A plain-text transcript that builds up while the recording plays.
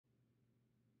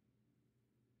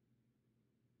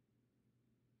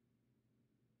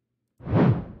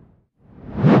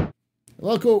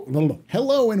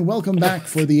Hello and welcome back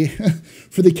for the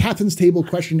for the Captain's Table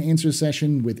question and answer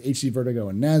session with HCVertigo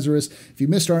and Nazeris. If you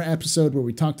missed our episode where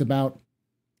we talked about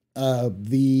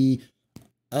the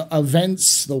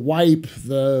events, the wipe,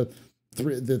 the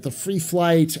free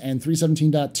flight, and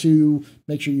 317.2,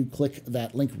 make sure you click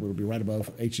that link. It will be right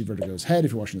above HCVertigo's head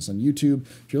if you're watching this on YouTube.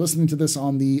 If you're listening to this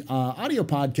on the audio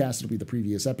podcast, it'll be the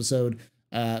previous episode.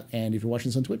 And if you're watching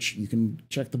this on Twitch, you can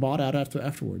check the bot out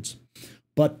afterwards.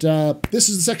 But this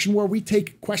is the section where we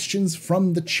take questions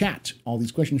from the chat. All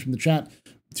these questions from the chat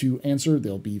to answer.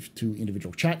 They'll be to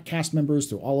individual chat cast members,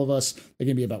 to all of us. They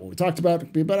can be about what we talked about. It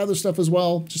can be about other stuff as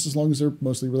well, just as long as they're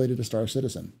mostly related to Star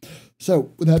Citizen.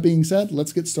 So with that being said,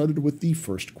 let's get started with the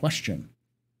first question.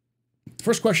 The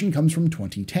first question comes from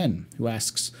 2010, who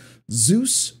asks,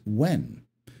 Zeus when?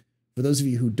 For those of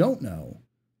you who don't know,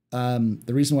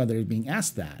 the reason why they're being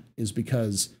asked that is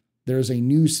because there's a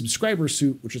new subscriber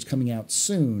suit which is coming out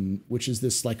soon, which is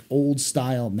this like old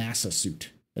style NASA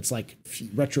suit. It's like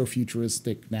retro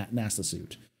futuristic NASA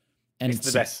suit, and it's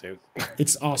the best suit.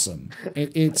 It's awesome.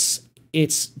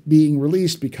 It's being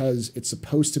released because it's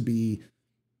supposed to be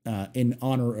in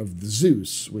honor of the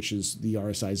Zeus, which is the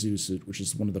RSI Zeus, which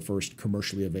is one of the first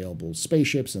commercially available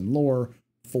spaceships and lore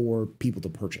for people to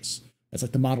purchase. It's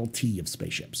like the Model T of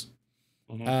spaceships.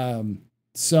 Mm-hmm.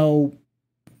 So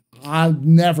we're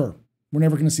never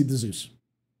going to see the Zeus.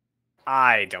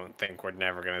 I don't think we're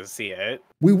never going to see it.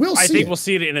 We will see it. I think we'll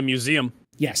see it in a museum.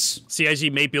 Yes.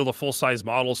 CIG may build a full-size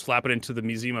model, slap it into the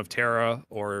Museum of Terra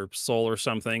or Sol or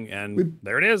something, and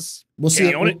there it is. We'll see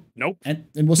it. Own it. Nope. And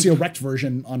we'll see a wrecked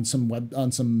version on some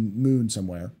moon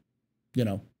somewhere. You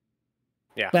know.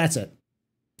 Yeah. That's it.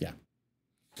 Yeah.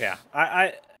 Yeah.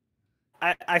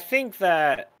 I think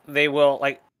that they will,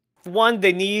 like, one,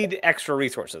 they need extra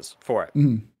resources for it.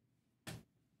 Mm-hmm.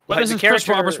 But this is Chris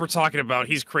Roberts we're talking about.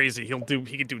 He's crazy. He can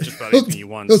do just about anything he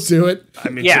wants. He'll do it. I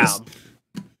mean, yeah.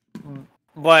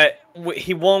 But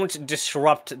he won't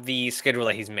disrupt the schedule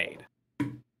that he's made.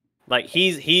 Like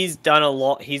he's done a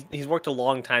lot. He's worked a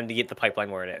long time to get the pipeline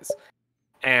where it is,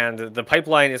 and the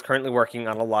pipeline is currently working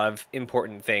on a lot of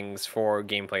important things for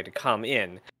gameplay to come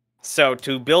in. So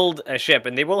to build a ship,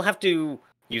 and they will have to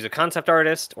use a concept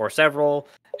artist or several,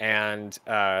 and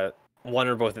one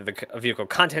or both of the vehicle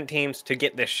content teams to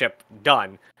get this ship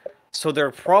done. So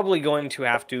they're probably going to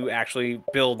have to actually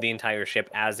build the entire ship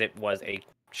as it was a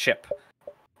ship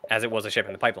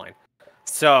in the pipeline.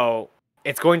 So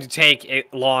it's going to take as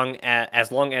long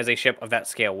as a ship of that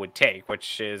scale would take,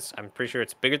 which is, I'm pretty sure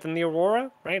it's bigger than the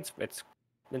Aurora, right? It's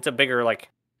a bigger,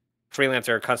 like,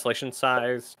 freelancer constellation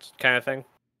sized kind of thing.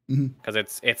 Because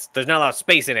it's there's not a lot of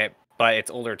space in it, but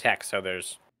it's older tech, so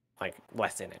there's like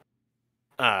less in it.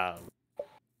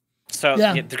 So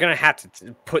yeah, they're gonna have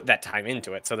to put that time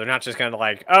into it. So they're not just gonna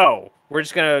like, oh, we're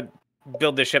just gonna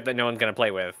build this ship that no one's gonna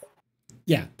play with.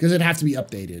 Yeah, because it'd have to be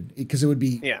updated, because it would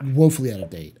be woefully out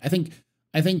of date. I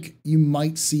think you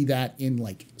might see that in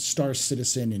like Star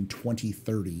Citizen in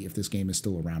 2030 if this game is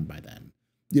still around by then.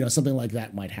 You know, something like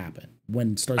that might happen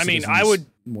when Star Citizen is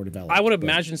more developed. I would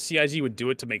imagine CIG would do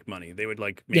it to make money. They would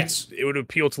like, it would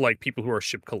appeal to like people who are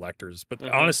ship collectors. But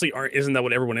honestly, isn't that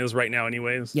what everyone is right now,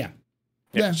 anyways? Yeah,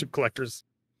 ship collectors.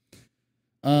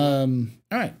 All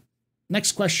right.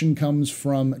 Next question comes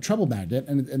from Trouble Magnet,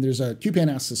 and there's a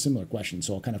QPan asks a similar question,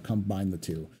 so I'll kind of combine the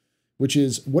two, which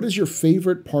is, what is your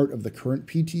favorite part of the current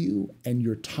PTU and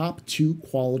your top 2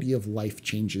 quality of life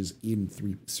changes in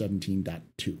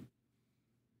 317.2?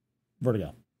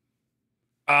 Vertigo.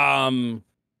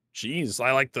 Geez,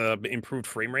 I like the improved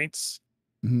frame rates.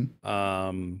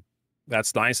 Mm-hmm.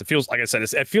 That's nice. It feels, like I said,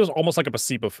 it feels almost like a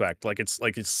placebo effect. Like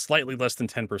it's slightly less than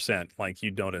 10%. Like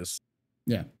you'd notice.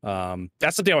 Yeah.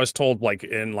 That's something I was told. Like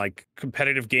in like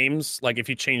competitive games, like if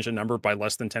you change a number by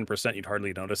less than 10%, you'd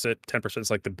hardly notice it. 10%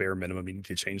 is like the bare minimum. You need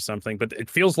to change something, but it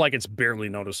feels like it's barely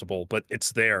noticeable. But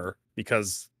it's there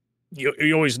because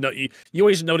you always know you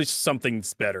always notice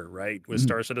something's better, right? With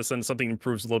Star Citizen, something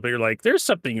improves a little bit. You're like, there's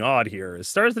something odd here. Is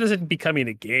Star Citizen becoming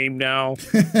a game now?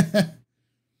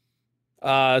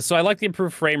 So I like the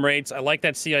improved frame rates. I like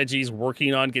that CIG's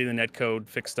working on getting the netcode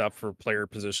fixed up for player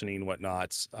positioning and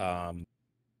whatnot. The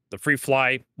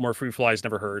more free flies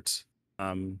never hurt.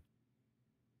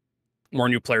 More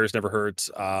new players never hurt.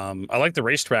 I like the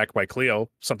racetrack by Clio,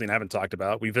 something I haven't talked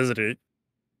about. We visited it.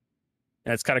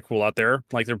 And it's kind of cool out there.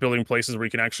 Like they're building places where you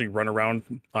can actually run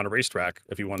around on a racetrack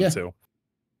if you wanted to.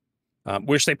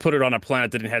 Wish they put it on a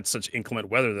planet that didn't have such inclement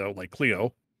weather though, like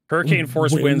Clio. Hurricane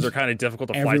force winds are kind of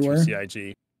difficult to fly through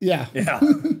CIG. Yeah.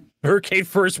 Hurricane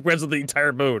force winds of the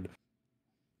entire moon.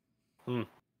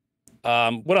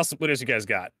 What else you guys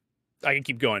got? I can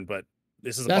keep going, but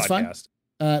this is a podcast.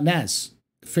 Naz,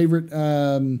 favorite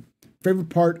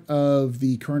part of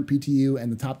the current PTU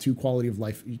and the top two quality of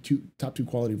life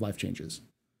changes.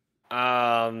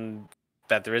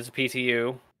 That there is a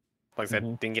PTU. Like I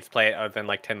said, didn't get to play it other than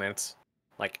like 10 minutes,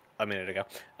 like a minute ago.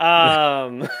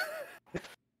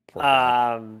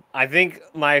 I think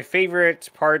my favorite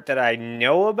part that I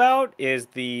know about is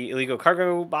the illegal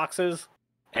cargo boxes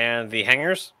and the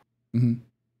hangars. Like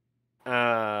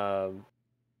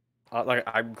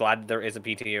I'm glad there is a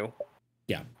PTU.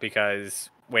 Yeah,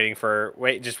 because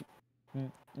just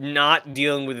not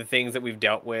dealing with the things that we've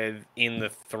dealt with in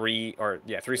the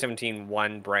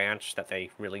 317.1 branch that they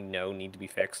really know need to be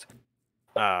fixed.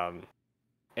 And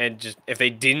just if they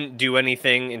didn't do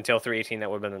anything until 318, that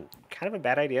would have been kind of a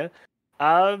bad idea.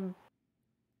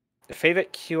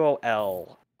 Favorite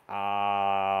QOL.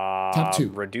 Top two.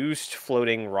 Reduced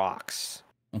floating rocks.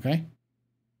 Okay.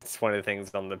 It's one of the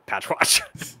things on the patch watch.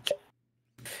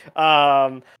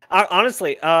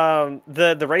 Honestly,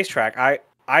 the racetrack,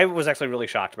 I was actually really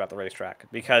shocked about the racetrack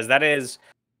because that is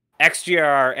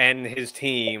XGR and his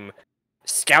team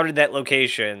scouted that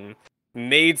location,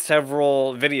 made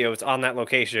several videos on that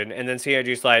location, and then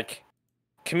CIG's like,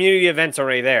 community events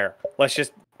already there. Let's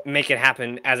just make it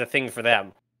happen as a thing for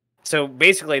them. So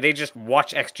basically, they just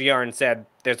watched XGR and said,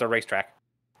 "There's a racetrack,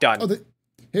 done." Oh,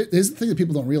 here's the thing that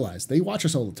people don't realize: they watch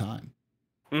us all the time.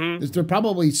 There are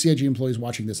probably CIG employees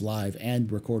watching this live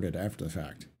and recorded after the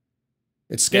fact.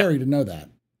 It's scary to know that.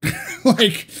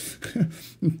 Like,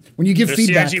 when you give There's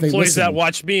feedback, CIG they employees listen. that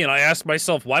watch me, and I ask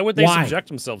myself, why would they subject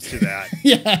themselves to that?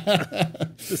 Yeah.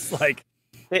 Just like...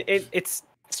 It's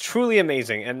truly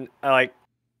amazing. And, like,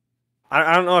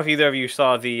 I don't know if either of you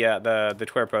saw the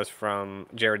Twitter post from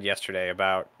Jared yesterday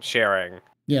about sharing.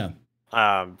 Yeah.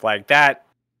 Like, that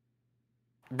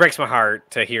breaks my heart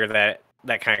to hear that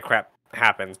kind of crap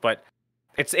happens, but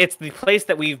it's the place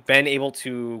that we've been able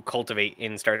to cultivate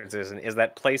in Star Citizen is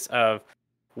that place of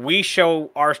we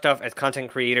show our stuff as content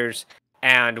creators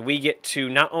and we get to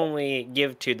not only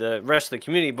give to the rest of the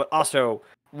community, but also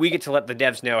we get to let the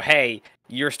devs know, hey,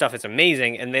 your stuff is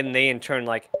amazing, and then they in turn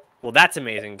like, well, that's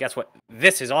amazing, guess what,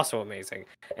 this is also amazing,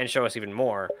 and show us even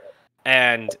more.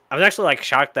 And I was actually like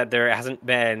shocked that there hasn't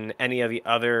been any of the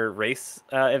other race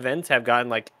events have gotten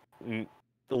like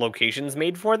locations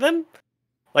made for them.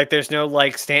 Like there's no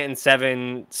like Stanton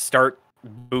 7 start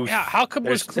booth. Yeah, how come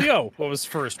was Cleo what was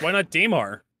first? Why not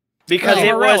Damar? Because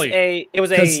it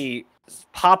was a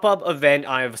pop-up event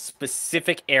on a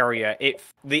specific area.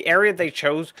 The area they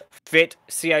chose fit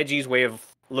CIG's way of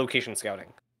location scouting.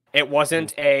 It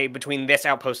wasn't a between this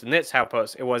outpost and this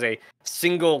outpost. It was a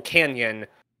single canyon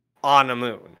on a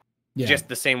moon. Yeah. Just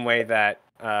the same way that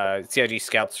CIG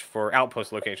scouts for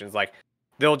outpost locations. Like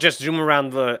they'll just zoom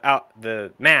around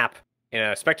the map in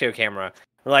a spectator camera.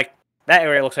 They're like, that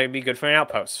area looks like it'd be good for an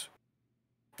outpost.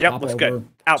 Yep, looks good.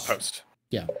 Outpost.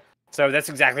 Yeah. So that's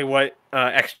exactly what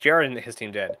XGR and his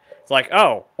team did. It's like,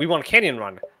 oh, we want a canyon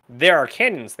run. There are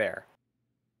canyons there.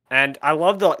 And I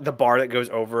love the bar that goes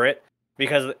over it,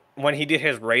 because when he did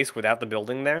his race without the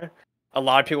building there, a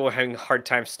lot of people were having a hard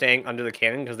time staying under the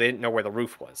canyon because they didn't know where the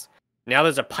roof was. Now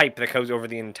there's a pipe that goes over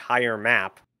the entire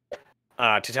map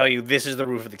to tell you this is the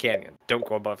roof of the canyon. Don't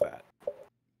go above that.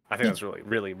 I think that's really,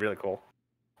 really, really cool.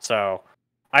 So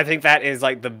I think that is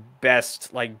like the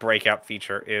best like breakout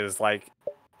feature is like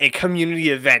a community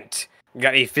event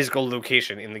got a physical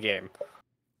location in the game.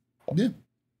 Yeah.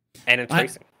 And it's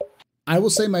racing. I will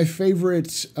say my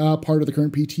favorite part of the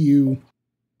current PTU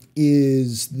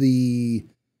is the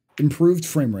improved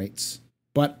frame rates.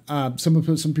 But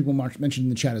some people mentioned in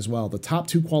the chat as well. The top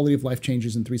two quality of life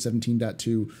changes in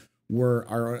 317.2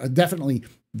 are definitely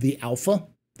the Alpha.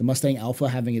 The Mustang Alpha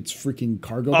having its freaking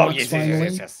cargo box finally.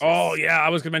 Yes. Oh yeah, I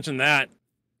was gonna mention that.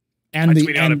 And I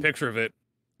tweeted out a picture of it.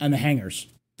 And the hangars.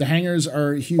 The hangars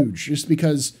are huge, just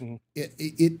because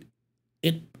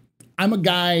I'm a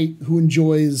guy who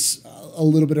enjoys a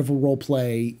little bit of a role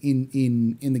play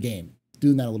in the game,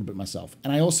 doing that a little bit myself.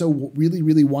 And I also really,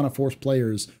 really want to force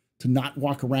players to not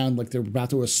walk around like they're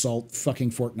about to assault fucking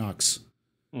Fort Knox.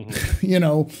 You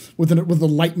know, with a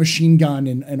light machine gun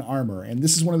and armor. And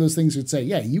this is one of those things that say,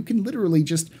 yeah, you can literally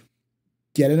just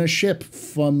get in a ship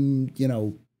from, you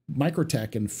know,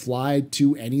 Microtech and fly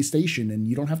to any station, and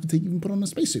you don't have to even put on a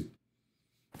spacesuit.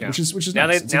 Yeah. Which is now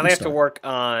nice. They have to work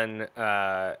on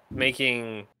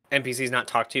making NPCs not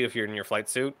talk to you if you're in your flight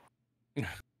suit.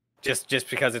 just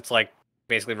because it's like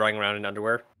basically running around in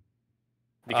underwear.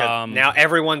 Because now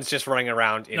everyone's just running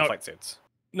around in flight suits.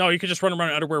 No, you could just run around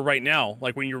in underwear right now.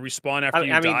 Like when you respawn after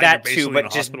you die. I mean that too, but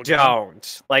just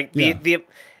don't. Like the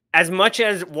as much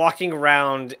as walking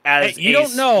around as you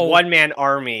don't know one-man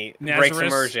army breaks Nazeris,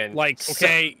 immersion. Like,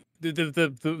 okay,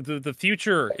 the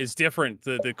future is different.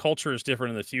 The culture is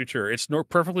different in the future. It's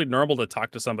perfectly normal to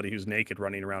talk to somebody who's naked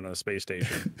running around on a space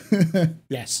station.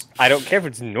 Yes. I don't care if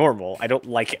it's normal. I don't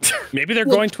like it. Maybe they're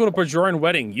going to a Bajoran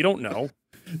wedding. You don't know.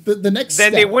 The next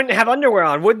Then step, they wouldn't have underwear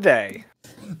on, would they?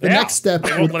 the next step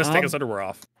They won't let us take his underwear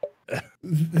off.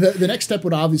 the next step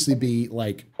would obviously be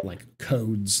like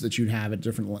codes that you'd have at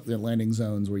different landing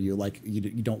zones where you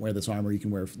you don't wear this armor. You can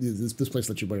wear this place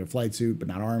lets you wear a flight suit but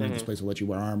not armor. This place will let you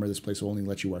wear armor. This place will only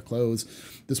let you wear clothes.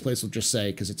 This place will just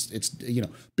say because it's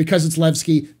because it's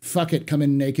Levski, fuck it, come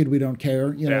in naked, we don't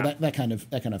care. That kind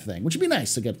of thing, which would be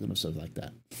nice to get them stuff like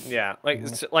that. Yeah,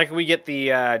 like we get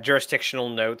the jurisdictional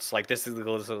notes like this is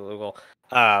legal, this is illegal.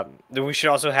 Then we should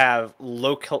also have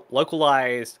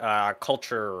localized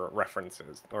culture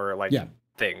references or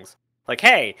things like,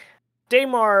 hey,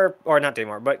 Daymar or not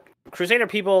Daymar, but Crusader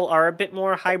people are a bit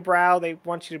more highbrow. They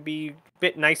want you to be a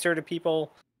bit nicer to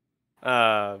people,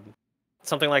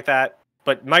 something like that.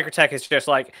 But Microtech is just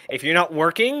like, if you're not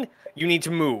working, you need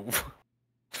to move.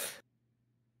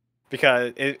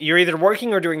 Because you're either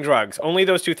working or doing drugs. Only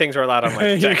those two things are allowed on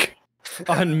Microtech.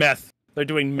 On meth. They're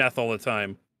doing meth all the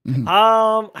time. Mm-hmm.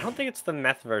 I don't think it's the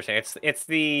meth version. It's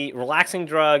the relaxing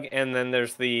drug, and then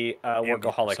there's the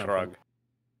workaholic drug.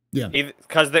 Yeah,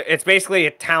 because it's basically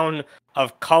a town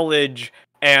of college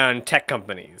and tech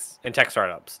companies and tech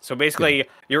startups. So basically,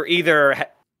 you're either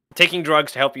taking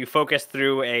drugs to help you focus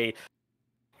through a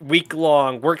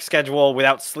week-long work schedule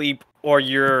without sleep, or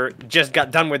you're just got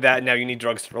done with that and now you need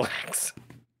drugs to relax.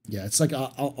 Yeah, it's like a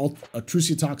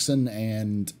truciotoxin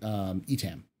and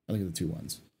ETAM. I think are the two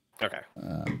ones. Okay.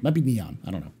 Might be neon.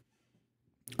 I don't know.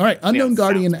 All right. Unknown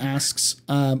Guardian asks,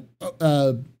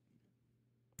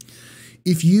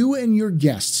 if you and your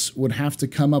guests would have to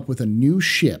come up with a new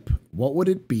ship, what would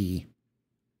it be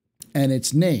and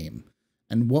its name?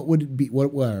 And what would it be?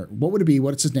 What would it be?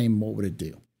 What's its name? What would it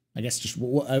do? I guess just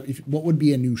what would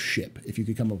be a new ship if you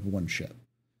could come up with one ship?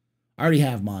 I already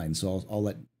have mine, so I'll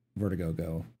let Vertigo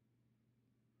go.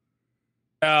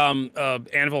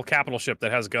 Anvil capital ship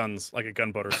that has guns, like a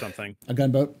gunboat or something. A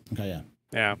gunboat? Okay, yeah.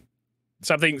 Yeah.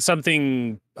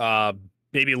 Something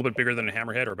maybe a little bit bigger than a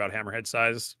hammerhead or about hammerhead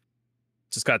size.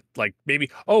 Just got like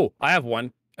maybe I have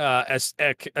one. A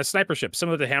sniper ship,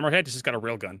 similar to hammerhead, just got a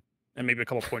railgun and maybe a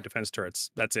couple point defense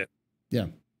turrets. That's it. Yeah.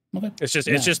 Okay. It's just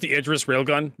the Idris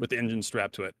railgun with the engine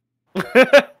strapped to it.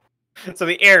 So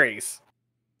the Ares.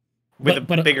 With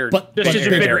a bigger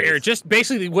Ares. Just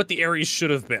basically what the Ares should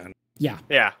have been. Yeah.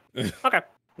 Yeah. Okay.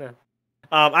 Yeah.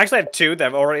 I actually have two that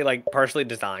I've already partially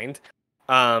designed.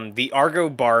 The Argo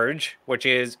barge, which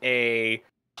is a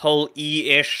Hull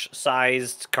E-ish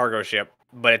sized cargo ship,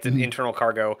 but it's an internal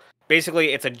cargo.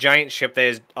 Basically, it's a giant ship that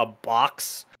is a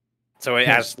box, so it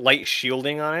has light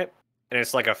shielding on it, and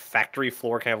it's like a factory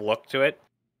floor kind of look to it.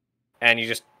 And you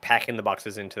just pack in the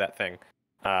boxes into that thing,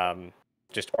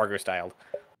 just Argo styled.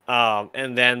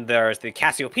 And then there's the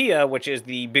Cassiopeia, which is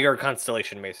the bigger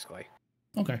constellation, basically.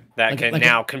 Okay. That can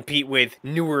now compete with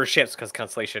newer ships because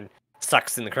Constellation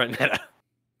sucks in the current meta.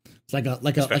 It's like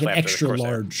an extra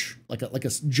large, like a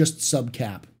just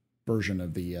subcap version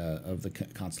of the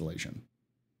Constellation.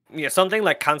 Yeah, something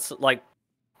like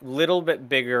little bit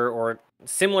bigger or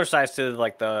similar size to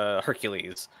like the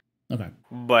Hercules. Okay.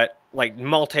 But like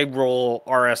multi-role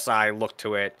RSI look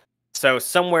to it. So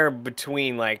somewhere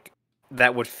between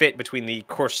that would fit between the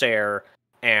Corsair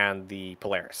and the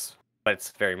Polaris, but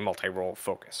it's very multi-role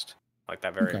focused, like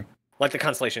the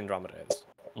Constellation Andromeda is.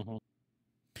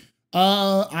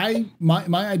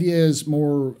 My idea is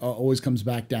more always comes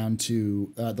back down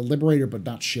to the Liberator, but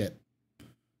not shit.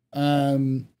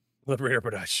 Liberator,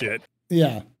 but not shit.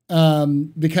 Yeah,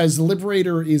 because the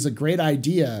Liberator is a great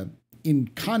idea in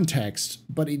context,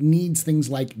 but it needs things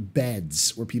like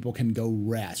beds where people can go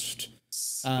rest.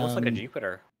 Almost like a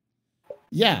Jupiter.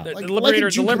 Yeah, the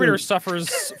Liberator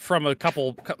suffers from a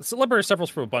couple. The Liberator suffers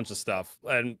from a bunch of stuff,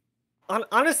 and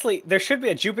honestly, there should be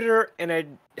a Jupiter and a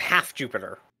half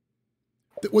Jupiter.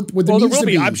 There will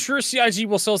be. I'm sure CIG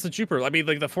will sell us the Jupiter. I mean,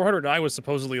 like the 400i was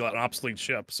supposedly an obsolete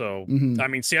ship, so I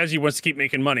mean, CIG wants to keep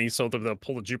making money, so they'll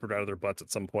pull the Jupiter out of their butts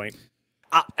at some point.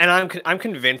 And I'm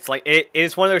convinced, it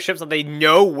is one of those ships that they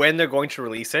know when they're going to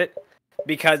release it,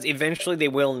 because eventually they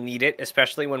will need it,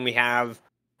 especially when we have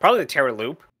probably the Terra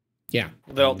Loop. Yeah,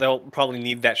 they'll probably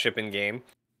need that ship in game,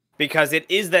 because it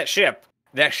is that ship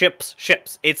that ships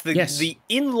ships. It's the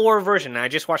in-lore version. And I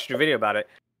just watched a video about it.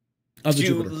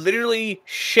 To literally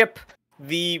ship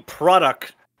the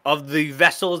product of the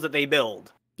vessels that they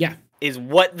build. Yeah, is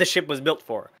what the ship was built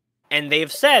for. And they've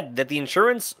said that the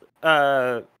insurance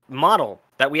model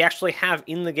that we actually have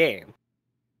in the game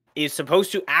is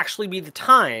supposed to actually be the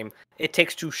time it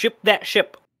takes to ship that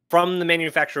ship from the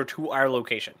manufacturer to our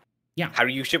location. Yeah. How do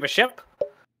you ship a ship?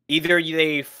 Either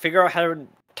they figure out how to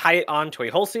tie it onto a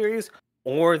hull series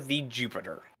or the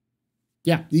Jupiter.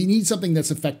 Yeah, you need something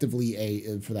that's effectively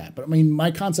for that. But I mean,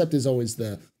 my concept is always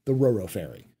the Roro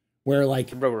ferry, where like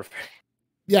The Roro ferry.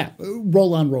 Yeah,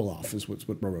 roll on, roll off is what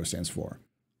Roro stands for.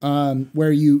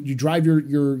 Where you drive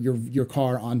your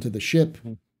car onto the ship,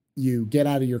 you get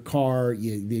out of your car,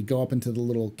 you go up into the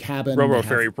little cabin. Roro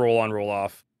ferry, roll on, roll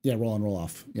off. Yeah, roll on, roll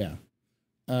off. Yeah.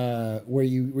 Where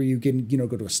you can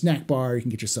go to a snack bar, you can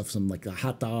get yourself some like a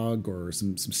hot dog or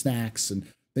some snacks, and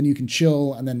then you can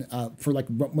chill. And then for like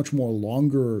much more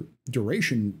longer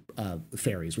duration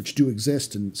ferries, which do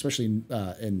exist, and especially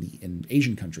in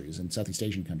Asian countries and Southeast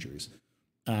Asian countries,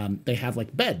 they have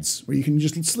like beds where you can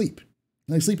just sleep,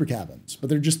 like sleeper cabins. But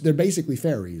they're basically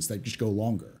ferries that just go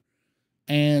longer,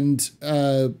 and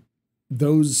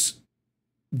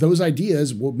those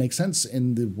ideas will make sense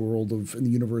in the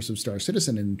universe of Star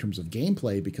Citizen in terms of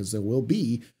gameplay, because there will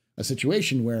be a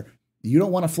situation where you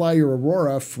don't want to fly your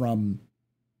Aurora from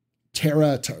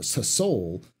Terra to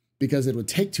Sol because it would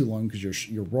take too long, because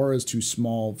your Aurora is too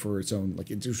small for its own, like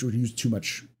it just would use too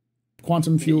much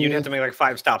quantum fuel. You'd have to make like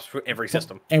 5 stops for every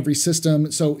system. Every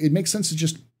system. So it makes sense to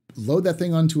just load that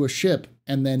thing onto a ship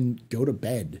and then go to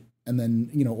bed. And then,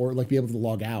 or like be able to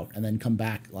log out and then come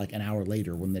back like an hour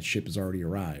later when that ship has already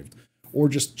arrived, or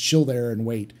just chill there and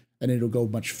wait, and it'll go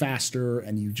much faster,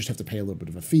 and you just have to pay a little bit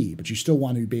of a fee, but you still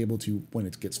want to be able to, when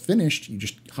it gets finished, you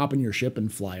just hop in your ship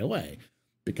and fly away,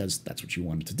 because that's what you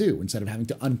wanted to do, instead of having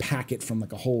to unpack it from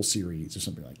like a whole series or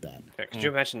something like that. Could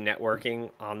you imagine networking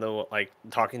on the, like,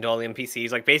 talking to all the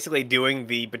NPCs, like basically doing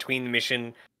the between the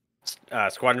mission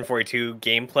Squadron 42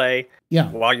 gameplay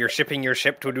while you're shipping your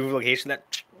ship to a new location?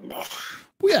 Well,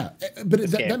 yeah, but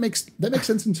that makes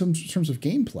sense in terms of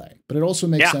gameplay, but it also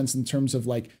makes sense in terms of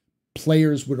like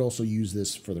players would also use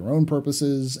this for their own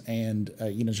purposes, and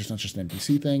just not just an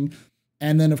NPC thing.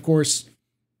 And then of course,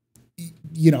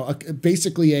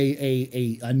 basically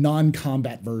a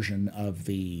non-combat version of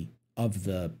the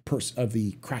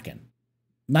Kraken.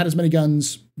 Not as many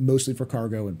guns, mostly for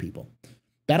cargo and people.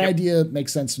 That idea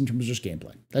makes sense in terms of just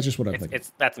gameplay. That's just what I think.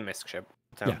 That's a misc ship.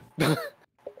 So. Yeah.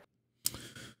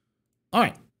 All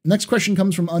right. Next question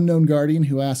comes from Unknown Guardian,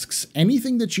 who asks,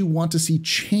 anything that you want to see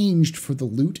changed for the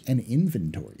loot and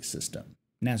inventory system?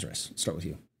 Nazeris, let's start with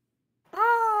you.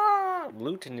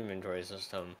 Loot and inventory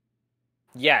system.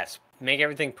 Yes. Make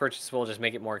everything purchasable, just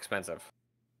make it more expensive.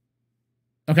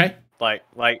 Okay. Like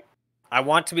I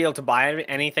want to be able to buy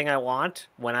anything I want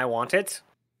when I want it,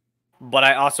 but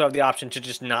I also have the option to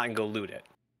just not and go loot it.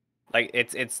 Like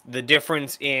it's the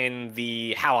difference in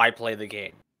how I play the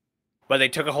game. But they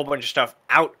took a whole bunch of stuff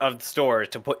out of the stores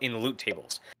to put in the loot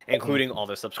tables, including all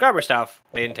the subscriber stuff.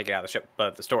 They didn't take it out of the ship,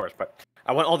 but the stores. But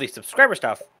I want all these subscriber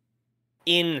stuff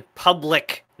in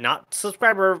public, not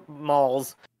subscriber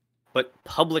malls, but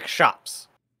public shops.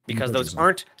 Because those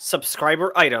aren't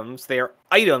subscriber items. They are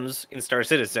items in Star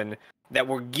Citizen that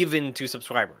were given to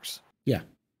subscribers. Yeah.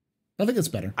 I think it's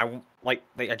better. I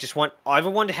just want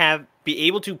everyone to be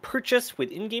able to purchase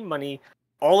with in-game money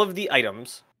all of the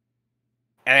items,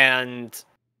 and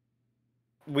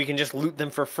we can just loot them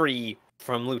for free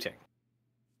from looting.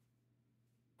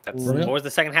 What was the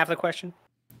second half of the question?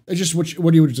 It's just what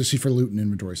do you want to see for loot and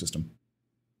inventory system?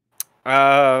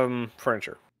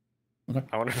 Furniture. Okay.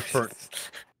 I want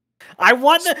I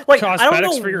want the I don't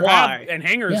know for your why. And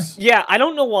hangers. Yeah, I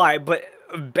don't know why, but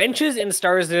benches in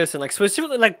Star Citizen, like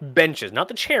specifically like benches, not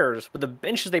the chairs, but the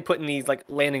benches they put in these like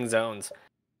landing zones.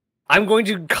 I'm going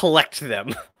to collect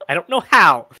them. I don't know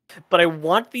how, but I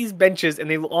want these benches, and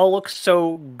they all look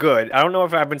so good. I don't know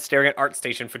if I've been staring at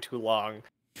ArtStation for too long,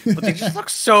 but they just look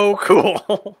so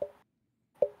cool.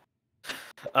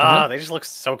 They just look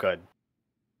so good.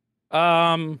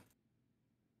 I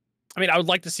mean, I would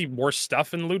like to see more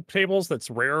stuff in loot tables that's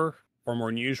rare or more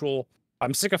unusual.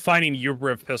 I'm sick of finding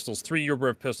Ubrev pistols, 3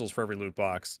 Ubrev pistols for every loot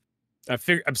box.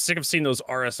 I'm sick of seeing those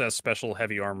RSS special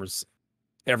heavy armors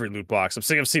every loot box. I'm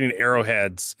sick of seeing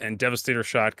arrowheads and Devastator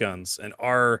shotguns and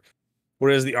the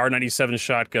R97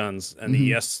 shotguns and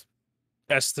the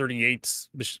S38s.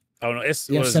 I don't know.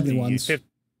 S71s.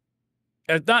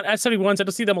 Not S71s. I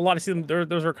don't see them a lot. I see them.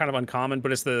 Those are kind of uncommon,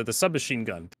 but it's the submachine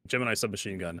gun, Gemini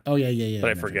submachine gun. Oh yeah.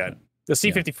 But I forget. The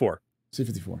C54.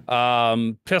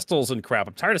 C54. Pistols and crap.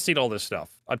 I'm tired of seeing all this stuff.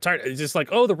 I'm tired. It's just like,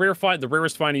 the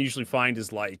rarest find I usually find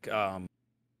is like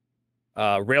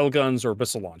railguns or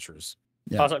missile launchers.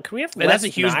 Yeah. Also, can we have And that's a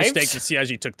less huge knives? mistake that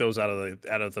CIG took those out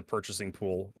of the purchasing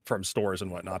pool from stores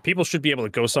and whatnot. People should be able to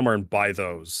go somewhere and buy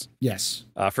those Yes.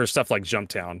 for stuff like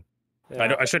Jumptown.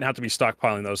 Yeah. I shouldn't have to be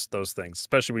stockpiling those things,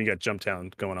 especially when you got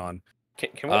Jumptown going on. Can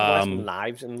we have less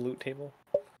knives in the loot table?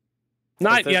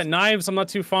 Knives I'm not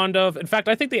too fond of. In fact,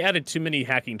 I think they added too many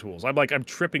hacking tools. I'm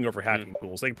tripping over hacking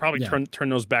tools. They can probably turn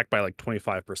those back by like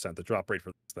 25%, the drop rate for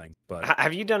this thing. But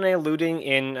have you done any looting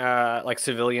in like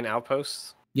civilian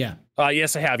outposts? Yeah.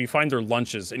 Yes, I have. You find their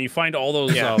lunches, and you find all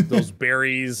those those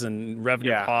berries and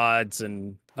revenue pods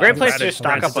and great place to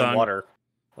stock up on water.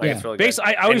 Like, Yeah. it's really good.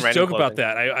 I always joke clothing. about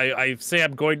that. I say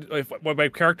I'm going when my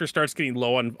character starts getting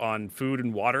low on food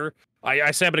and water.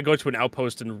 I say I'm going to go to an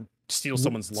outpost and steal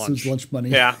someone's lunch. Lunch money.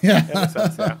 Yeah. Yeah. That makes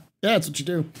sense, yeah. Yeah, that's what you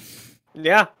do.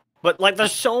 Yeah, but like,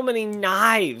 there's so many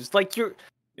knives. Like,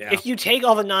 if you take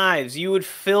all the knives, you would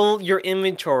fill your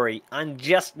inventory on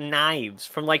just knives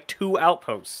from like 2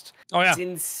 outposts. Oh yeah, it's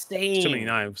insane. Too many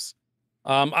knives.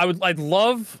 I'd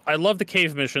love the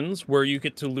cave missions where you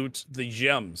get to loot the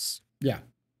gems. Yeah.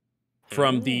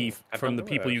 From the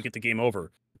people you get the game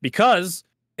over, because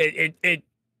it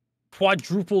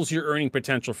quadruples your earning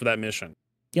potential for that mission.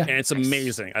 Yeah. And it's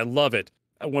amazing. I love it.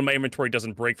 When my inventory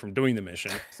doesn't break from doing the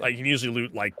mission, I can usually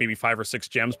loot like maybe 5 or 6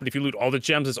 gems, but if you loot all the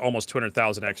gems, it's almost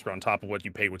 200,000 extra on top of what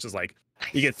you paid, which is like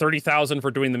you get 30,000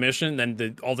 for doing the mission,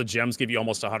 then all the gems give you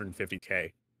almost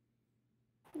 150K.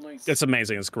 Nice. It's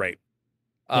amazing. It's great.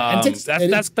 Yeah,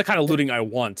 that's the kind of looting I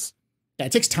want. Yeah,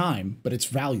 it takes time, but it's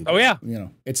valuable. Oh yeah, you know,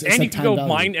 it's and you can go value.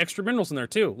 mine extra minerals in there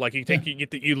too. Like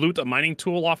you loot a mining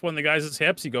tool off one of the guys'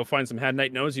 hips. You go find some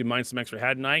hadnite nodes. You mine some extra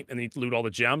hadnite, and then you loot all the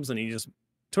gems, and you just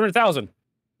 200,000,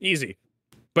 easy.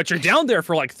 But you're down there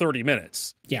for like 30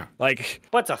 minutes. Yeah, like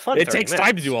but it's a fun. It takes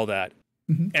time to do all that,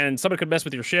 and someone could mess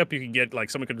with your ship. You can get like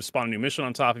someone could spawn a new mission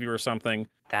on top of you or something.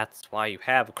 That's why you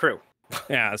have a crew.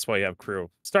 Yeah, that's why you have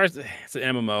crew. It's an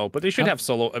MMO, but they should have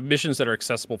solo missions that are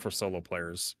accessible for solo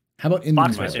players. How about Box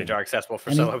inventory? missions are accessible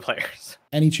for solo players.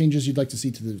 Any changes you'd like to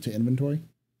see to inventory?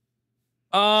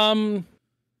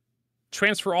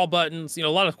 Transfer all buttons. You know,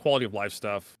 a lot of quality of life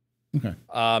stuff. Okay.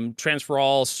 Transfer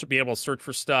all. Be able to search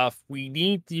for stuff. We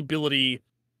need the ability.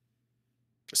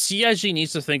 CIG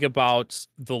needs to think about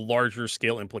the larger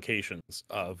scale implications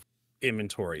of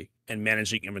inventory and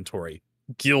managing inventory.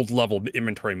 Guild level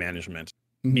inventory management.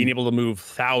 Being able to move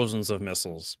thousands of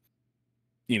missiles.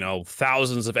 You know,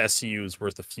 thousands of SCUs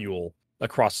worth of fuel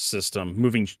across the system,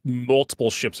 moving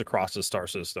multiple ships across the star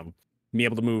system, being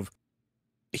able to move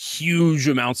huge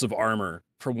amounts of armor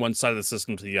from one side of the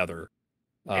system to the other.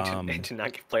 And to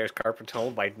not give players carpet control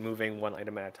by moving one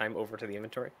item at a time over to the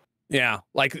inventory. Yeah,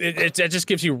 like it just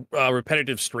gives you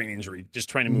repetitive strain injury, just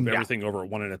trying to move everything over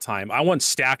one at a time. I want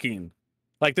stacking.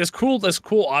 Like this cool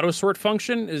auto sort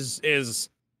function is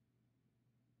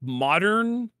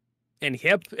modern and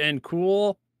hip and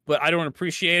cool, but I don't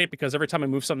appreciate it because every time I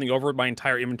move something over, my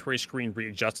entire inventory screen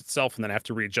readjusts itself, and then I have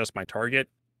to readjust my target.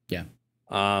 Yeah.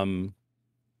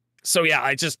 So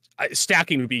yeah,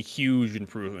 stacking would be a huge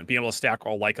improvement. Being able to stack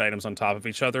all like items on top of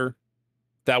each other.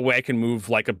 That way I can move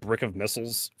like a brick of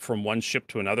missiles from one ship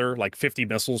to another, like 50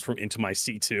 missiles into my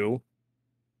C2.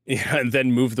 Yeah, and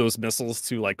then move those missiles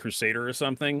to like Crusader or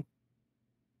something.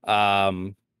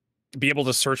 Be able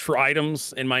to search for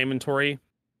items in my inventory.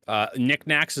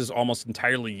 Knickknacks is almost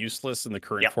entirely useless in the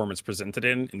current form it's presented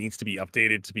in. It needs to be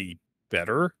updated to be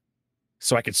better,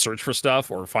 so I could search for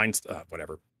stuff or find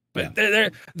whatever. But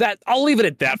that I'll leave it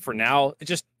at that for now. It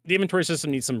just the inventory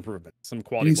system needs some improvement, some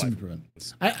quality of life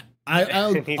improvements.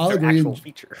 I'll agree.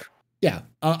 Feature. Yeah,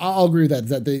 I'll agree with that.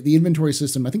 That the inventory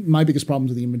system. I think my biggest problem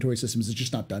with the inventory system is it's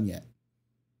just not done yet.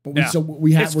 But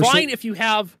we have. It's fine if you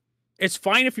have. It's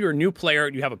fine if you're a new player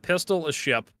and you have a pistol, a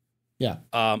ship,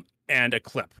 and a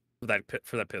clip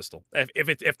for that pistol.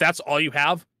 If that's all you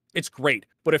have, it's great.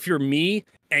 But if you're me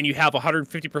and you have 150%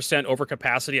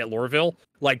 overcapacity at Lorville,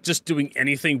 like just doing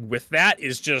anything with that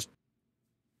is just,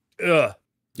 ugh.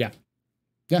 Yeah,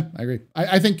 I agree.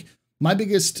 I think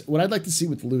what I'd like to see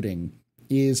with looting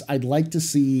is I'd like to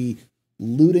see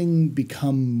looting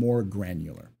become more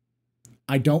granular.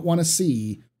 I don't want to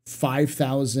see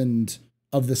 5,000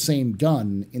 of the same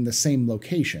gun in the same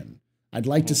location. I'd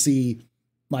like to see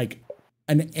like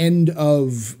an end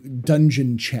of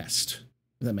dungeon chest.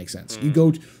 If that makes sense. You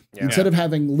go instead of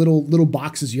having little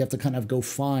boxes you have to kind of go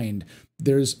find.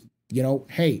 There's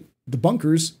hey, the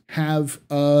bunkers have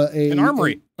an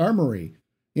armory.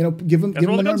 Give them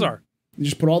all the guns are. You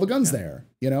just put all the guns there,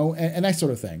 and that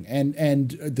sort of thing. And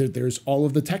there's all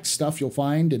of the tech stuff you'll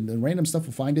find and the random stuff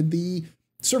you'll find in the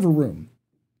server room,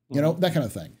 that kind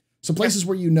of thing. So places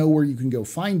where where you can go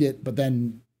find it, but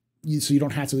then so you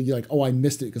don't have to be like, oh, I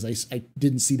missed it because I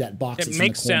didn't see that box. It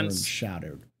makes sense. And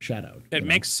shadowed. It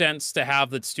makes sense to have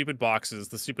the stupid boxes,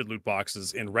 the stupid loot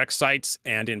boxes in rec sites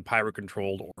and in pirate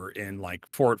controlled or in like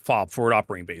forward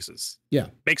operating bases. Yeah,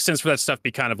 makes sense for that stuff to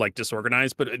be kind of like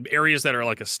disorganized, but in areas that are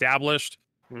like established,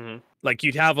 like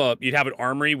you'd have an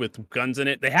armory with guns in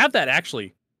it. They have that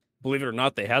actually. Believe it or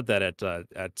not, they had that at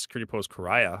Security Post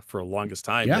Karaya for the longest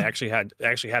time. Yeah. They actually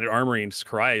had an armory in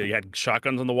Karaya. You had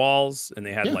shotguns on the walls, and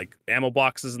they had like ammo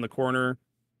boxes in the corner.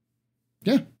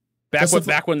 Yeah.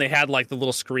 Back when they had like the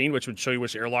little screen which would show you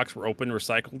which airlocks were open,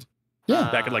 recycled.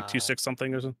 Yeah. Back at like 2.6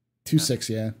 something or something. 2.6,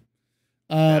 yeah.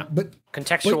 But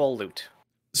contextual loot.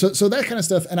 So that kind of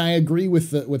stuff, and I agree with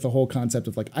the whole concept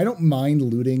of like, I don't mind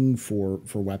looting for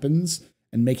weapons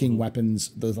and making weapons,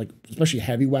 those like especially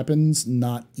heavy weapons,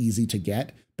 not easy to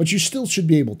get, but you still should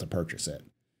be able to purchase it.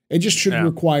 It just should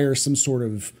require some sort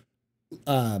of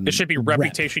it should be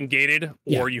reputation gated,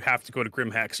 or you have to go to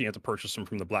Grimhex and you have to purchase them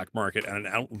from the black market at an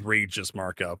outrageous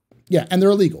markup. Yeah, and they're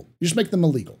illegal. You just make them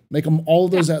illegal. Make them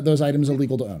all of those items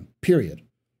illegal to own. Period.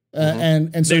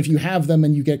 And so if you have them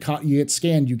and you get caught, you get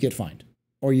scanned, you get fined,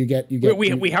 or you get.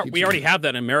 We already have that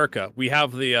in America. We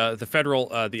have the federal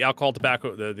the alcohol,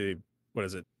 tobacco, the what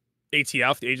is it?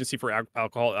 ATF, the Agency for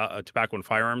Alcohol, Tobacco, and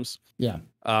Firearms. Yeah.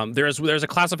 There's a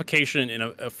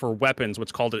classification for weapons,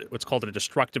 what's called a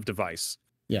destructive device.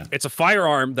 Yeah. It's a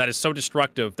firearm that is so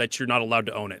destructive that you're not allowed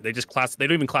to own it. They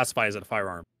don't even classify it as a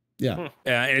firearm. Yeah.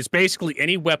 And it's basically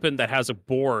any weapon that has a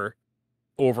bore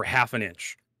over 1/2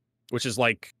 inch, which is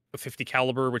like a 50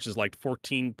 caliber, which is like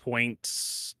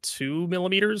 14.2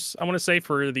 millimeters, I want to say,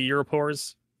 for the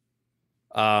Europores.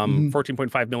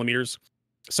 14.5 millimeters.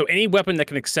 So any weapon that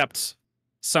can accept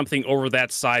something over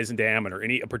that size and diameter,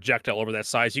 a projectile over that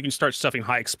size, you can start stuffing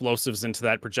high explosives into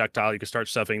that projectile. You can start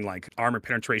stuffing like armor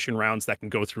penetration rounds that can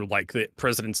go through like the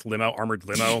president's limo, armored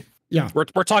limo. Yeah.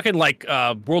 We're talking like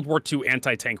World War II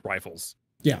anti-tank rifles.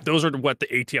 Yeah. Those are what the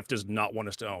ATF does not want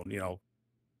us to own,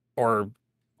 or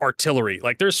artillery.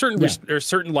 Like there's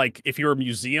certain like if you're a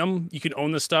museum, you can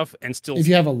own this stuff and still if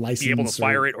you have a license be able to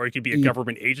fire it, or you could be a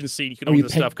government agency, you can own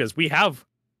this stuff because we have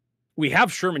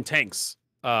Sherman tanks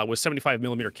with 75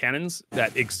 millimeter cannons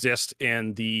that exist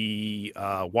in the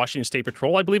Washington State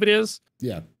Patrol, I believe it is.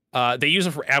 Yeah. They use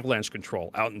it for avalanche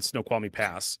control out in Snoqualmie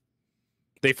Pass.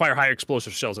 They fire high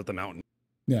explosive shells at the mountain.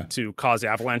 Yeah. To cause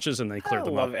avalanches, and they clear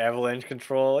them up. I love avalanche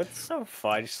control. It's so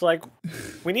fun. It's like,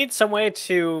 we need some way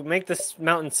to make this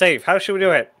mountain safe. How should we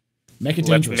do it? Make it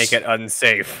dangerous. Let's make it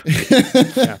unsafe.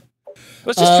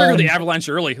 Let's just trigger the avalanche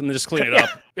early and then just clean it up.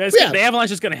 The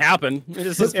avalanche is going to happen. We'll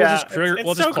just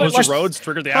close the roads,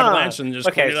 trigger the avalanche, and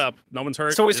just clean it up. No one's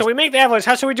hurt. So we make the avalanche.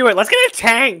 How should we do it? Let's get a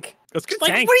tank. Let's get a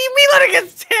tank. What do you mean let's get a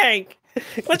tank?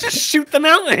 Let's just shoot the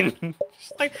mountain.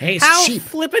 Like, hey, how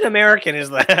flippin' American is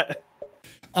that?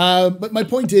 But my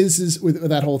point is with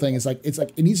that whole thing is like, it's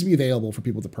like, it needs to be available for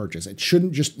people to purchase. You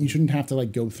shouldn't have to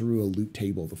like go through a loot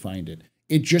table to find it.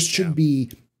 It just should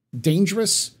be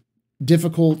dangerous,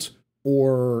 difficult,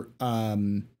 or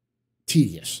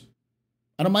tedious.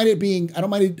 I don't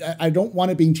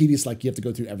want it being tedious. Like you have to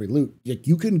go through every loot. Like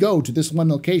you can go to this one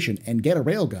location and get a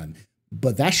railgun,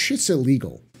 but that shit's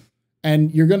illegal.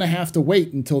 And you're going to have to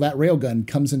wait until that railgun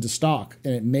comes into stock,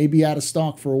 and it may be out of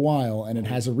stock for a while, and it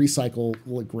has a recycle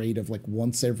rate of like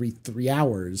once every 3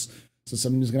 hours. So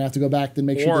someone's going to have to go back to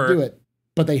make sure to do it.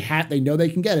 But they know they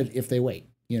can get it if they wait,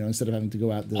 instead of having to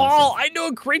go out. Paul, I know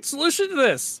a great solution to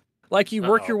this. Like you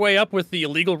work your way up with the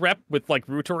illegal rep with like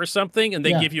Rutor or something, and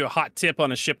they give you a hot tip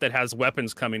on a ship that has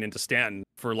weapons coming into Stanton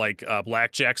for like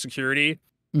blackjack security.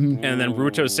 And then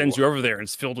Ruto sends you over there, and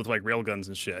it's filled with like railguns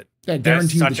and shit. Yeah,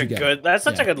 guaranteed. That's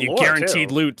such a good lore, guaranteed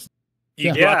too. loot.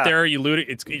 You go out there, you loot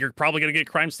it. You're probably gonna get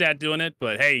crime stat doing it,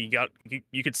 but hey,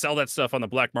 you could sell that stuff on the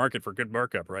black market for good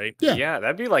markup, right? Yeah,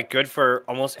 that'd be like good for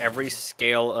almost every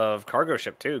scale of cargo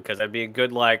ship too, because that'd be a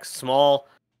good like small.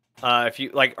 If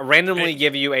you like randomly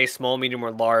give you a small, medium,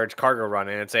 or large cargo run,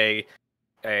 and it's a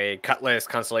Cutlass,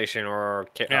 Constellation, or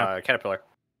Caterpillar.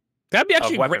 That'd be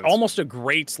actually almost a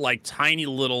great, like, tiny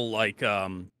little, like,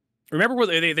 remember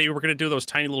where they were going to do those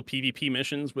tiny little PvP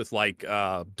missions with, like,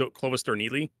 Clovis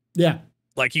Dorneely? Yeah.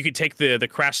 Like, you could take the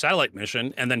crash satellite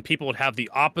mission, and then people would have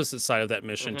the opposite side of that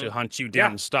mission to hunt you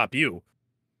down and stop you.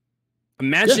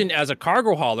 Imagine as a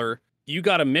cargo hauler, you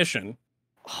got a mission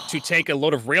to take a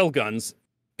load of railguns,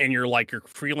 and you're, like, your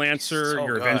freelancer,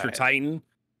 your Avenger Titan,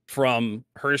 from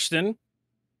Hurston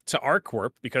to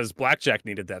ArcCorp, because Blackjack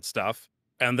needed that stuff.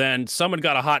 And then someone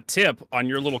got a hot tip on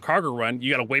your little cargo run.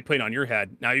 You got a waypoint on your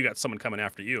head. Now you got someone coming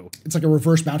after you. It's like a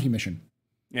reverse bounty mission.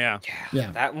 Yeah.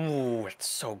 Yeah. That it's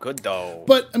so good though.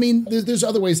 But I mean, there's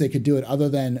other ways they could do it other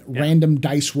than random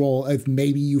dice roll if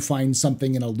maybe you find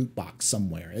something in a loot box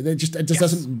somewhere. It just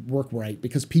doesn't work right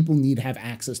because people need to have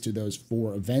access to those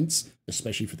for events,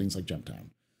 especially for things like Jump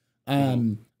Town.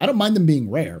 I don't mind them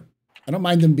being rare. I don't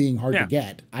mind them being hard to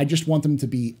get. I just want them to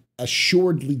be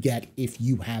assuredly get if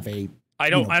you have a. I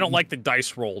don't like the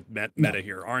dice roll meta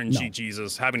here. RNG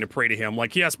Jesus, having to pray to him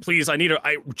like, yes, please.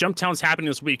 Jump Town's happening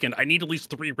this weekend. I need at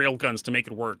least 3 railguns to make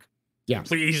it work. Yeah,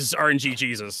 please, RNG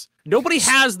Jesus. Nobody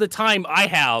has the time I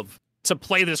have to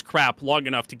play this crap long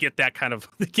enough to get that kind of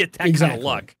kind of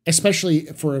luck, especially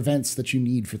for events that you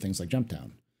need for things like Jump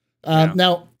Town.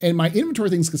 Now, and my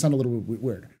inventory things can sound a little bit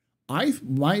weird.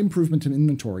 My improvement in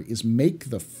inventory is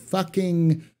make the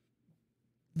fucking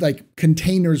like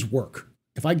containers work.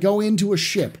 If I go into a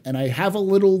ship and I have a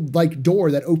little like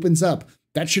door that opens up,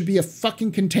 that should be a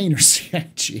fucking container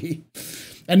CIG.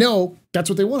 I know that's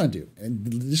what they want to do. And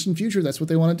in the distant future, that's what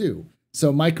they want to do.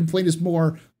 So my complaint is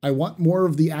more, I want more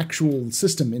of the actual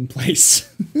system in place.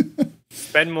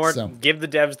 Spend more, give the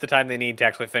devs the time they need to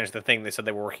actually finish the thing they said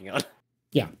they were working on.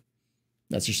 Yeah.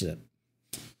 That's just it.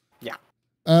 Yeah.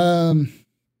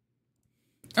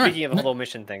 Speaking of the whole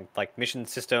mission thing, like mission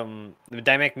system, the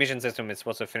dynamic mission system is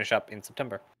supposed to finish up in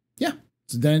September. Yeah.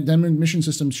 So dynamic mission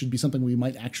system should be something we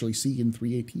might actually see in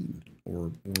 3.18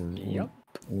 or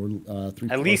 3.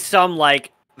 At least some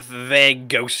like vague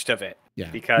ghost of it. Yeah.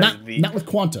 Because not with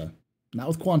Quanta. Not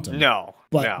with Quantum. No.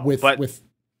 But with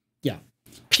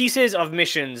pieces of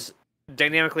missions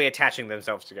dynamically attaching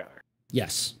themselves together.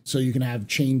 Yes. So you can have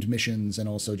chained missions and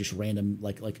also just random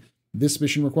like this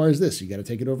mission requires this. You got to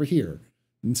take it over here.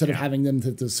 Instead of having them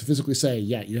to physically say,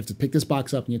 you have to pick this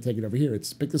box up and you take it over here.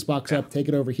 It's pick this box up, take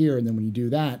it over here. And then when you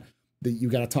do that, you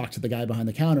got to talk to the guy behind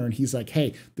the counter. And he's like,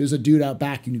 hey, there's a dude out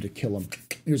back. You need to kill him.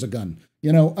 Here's a gun.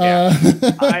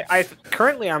 I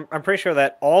currently, I'm pretty sure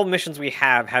that all missions we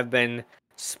have been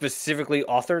specifically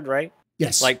authored, right?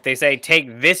 Yes. Like they say,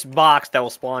 take this box that will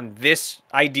spawn this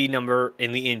ID number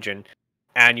in the engine.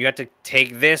 And you have to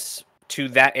take this to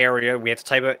that area. We have to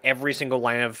type out every single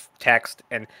line of text,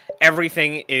 and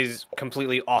everything is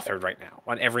completely authored right now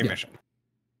on every mission.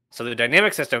 So the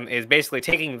dynamic system is basically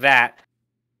taking that,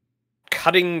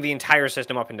 cutting the entire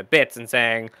system up into bits and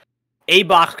saying, a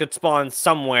box could spawn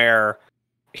somewhere.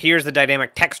 Here's the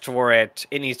dynamic text for it.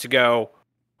 It needs to go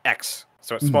X.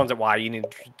 So it spawns at Y. You need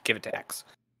to give it to X.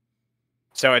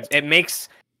 So it makes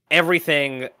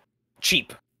everything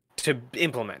cheap to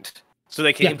implement, so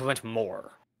they can implement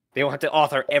more. They don't have to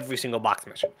author every single box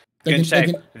mission. They can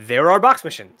say, there are box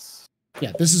missions.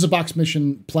 Yeah, this is a box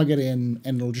mission, plug it in,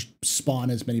 and it'll just spawn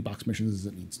as many box missions as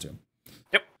it needs to.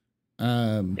 Yep.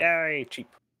 Yay, cheap.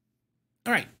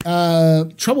 All right.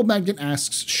 Trouble Magnet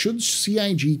asks, should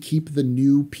CIG keep the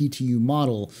new PTU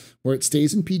model where it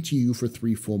stays in PTU for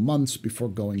 3 full months before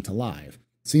going to live?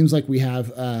 Seems like we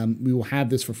will have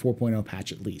this for 4.0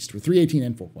 patch at least, for 3.18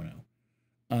 and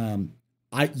 4.0.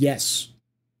 Yes.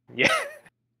 Yeah.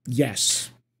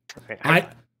 Yes. I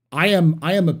am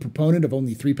a proponent of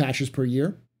only 3 patches per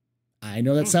year. I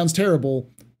know that sounds terrible,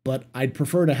 but I'd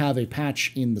prefer to have a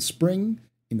patch in the spring,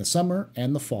 in the summer,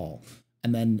 and the fall,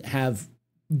 and then have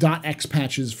 .x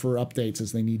patches for updates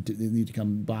as they need to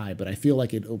come by. But I feel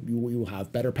like we will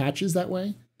have better patches that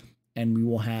way, and we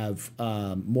will have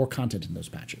more content in those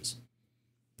patches,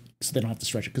 so they don't have to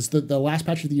stretch it. Because the last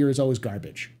patch of the year is always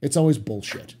garbage. It's always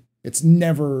bullshit. It's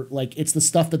never like it's the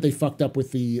stuff that they fucked up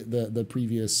with the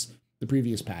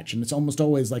previous patch, and it's almost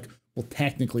always like, well,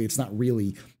 technically it's not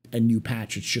really a new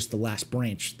patch. It's just the last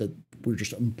branch that we're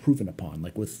just improving upon,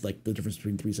 like with like the difference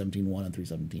between 3.17.1 and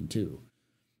 3.17.2.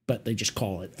 But they just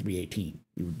call it 3.18.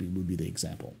 It would be the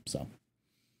example. So,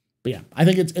 but yeah, I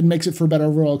think it makes it for a better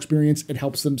overall experience. It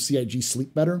helps them CIG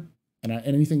sleep better, and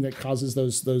anything that causes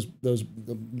those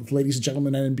ladies and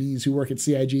gentlemen NMBs who work at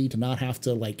CIG to not have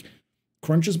to like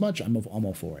crunch as much, I'm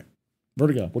all for it.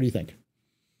 Vertigo, what do you think?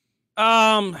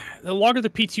 The longer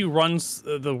the PTU runs,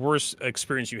 the worse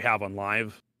experience you have on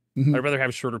live. I'd rather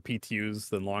have shorter PTUs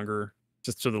than longer,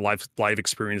 just so the live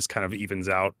experience kind of evens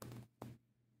out.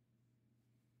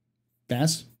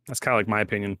 That's kind of like my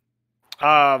opinion.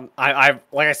 I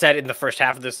like I said in the first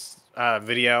half of this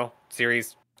video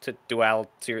series,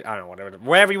 dual series, I don't know,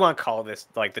 whatever you want to call this,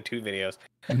 like the 2 videos.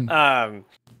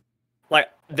 Like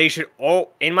they should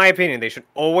in my opinion, they should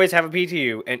always have a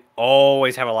PTU and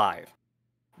always have a live.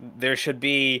 There should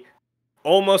be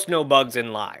almost no bugs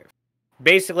in live.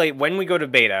 Basically, when we go to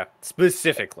beta,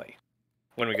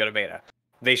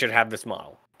 they should have this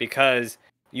model, because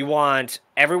you want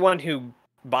everyone who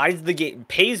buys the game,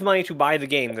 pays money to buy the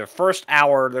game, their first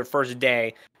hour, their first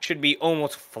day should be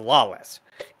almost flawless.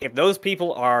 If those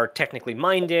people are technically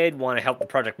minded, want to help the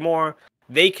project more,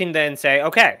 they can then say,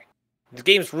 okay, the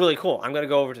game's really cool. I'm going to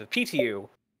go over to the PTU,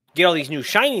 get all these new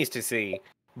shinies to see,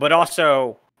 but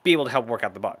also be able to help work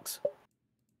out the bugs.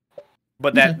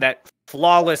 But that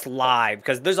flawless live,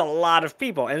 because there's a lot of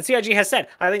people, and CIG has said,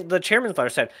 I think the chairman's letter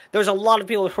said, there's a lot of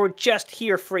people who are just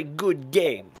here for a good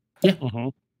game. Yeah. Mm-hmm.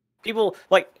 People,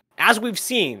 like, as we've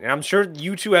seen, and I'm sure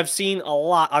you two have seen a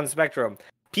lot on Spectrum,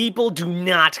 people do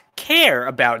not care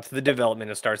about the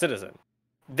development of Star Citizen.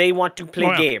 They want to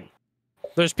play game.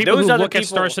 There's people Those who are the look at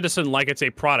Star people- Citizen like it's a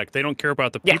product. They don't care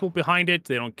about the people behind it.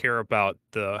 They don't care about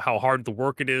how hard the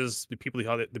work it is. The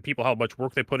people how much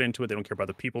work they put into it. They don't care about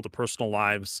the people, the personal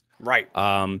lives. Right.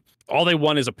 All they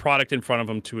want is a product in front of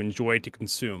them to enjoy, to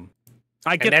consume.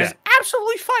 I get and that. Is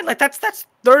absolutely fine. Like that's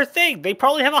their thing. They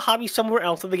probably have a hobby somewhere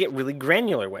else that they get really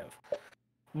granular with.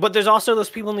 But there's also those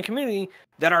people in the community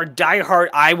that are diehard.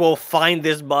 I will find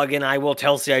this bug and I will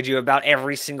tell CIG about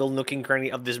every single nook and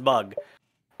cranny of this bug.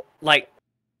 Like,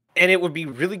 and it would be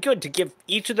really good to give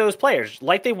each of those players,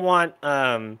 like they want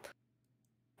pirate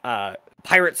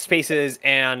spaces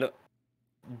and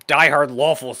diehard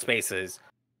lawful spaces.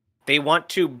 They want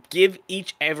to give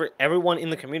everyone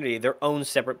in the community their own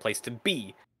separate place to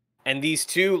be. And these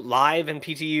two live and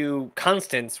PTU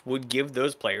constants would give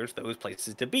those players those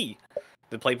places to be.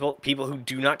 The people who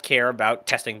do not care about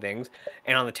testing things.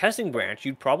 And on the testing branch,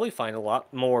 you'd probably find a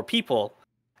lot more people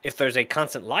if there's a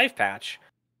constant live patch.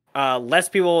 Less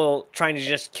people trying to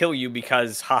just kill you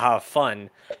because haha fun.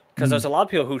 Because there's a lot of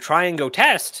people who try and go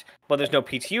test, but there's no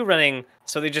PTU running,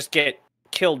 so they just get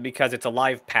killed because it's a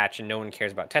live patch and no one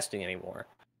cares about testing anymore.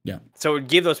 Yeah. So it would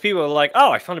give those people like,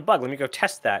 oh, I found a bug, let me go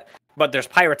test that. But there's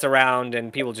pirates around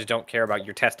and people just don't care about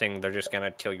your testing, they're just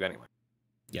gonna kill you anyway.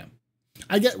 Yeah.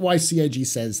 I get why CIG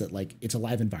says that, like, it's a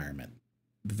live environment.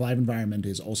 The live environment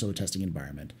is also a testing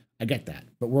environment. I get that.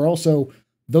 But we're also,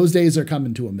 those days are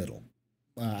coming to a middle.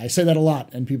 I say that a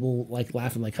lot, and people like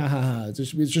laughing like, ha ha ha. It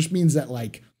just means that,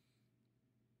 like,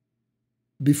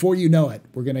 before you know it,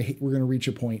 we're gonna reach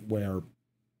a point where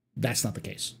that's not the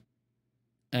case,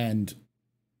 and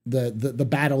the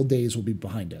battle days will be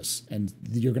behind us, and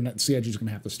CIG is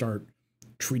gonna have to start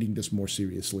treating this more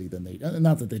seriously than they.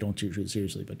 Not that they don't treat it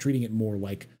seriously, but treating it more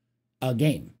like a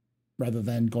game rather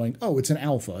than going, oh, it's an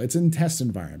alpha, it's in test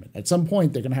environment. At some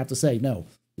point, they're gonna have to say, no,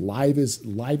 live is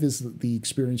the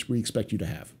experience we expect you to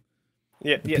have.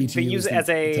 Yeah, they use it as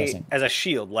a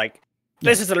shield. Like,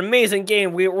 Yeah. This is an amazing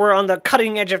game. We're on the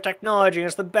cutting edge of technology, and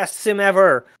it's the best sim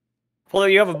ever. Well,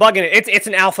 you have a bug in it. It's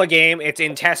an alpha game. It's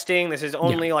in testing. This is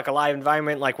only like a live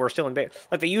environment. Like, we're still in beta.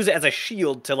 Like, they use it as a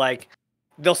shield to, like,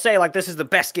 they'll say like this is the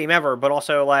best game ever, but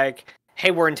also like,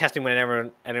 hey, we're in testing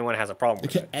whenever anyone has a problem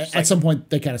with it. At some point,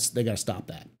 they gotta stop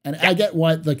that. And I get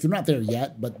what, like, they're not there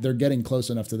yet, but they're getting close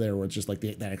enough to there where it's just like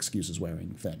that excuse is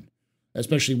wearing thin,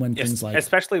 especially when things like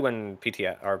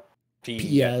PTS or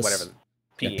PES, whatever.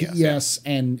 PES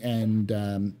and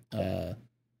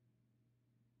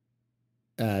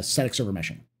static server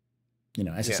meshing,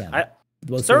 SSM.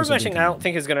 Server meshing, I don't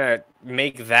think is gonna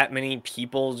make that many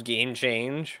people's game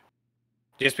change,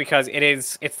 just because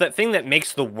it's that thing that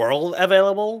makes the world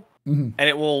available, and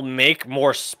it will make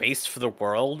more space for the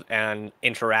world and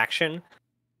interaction.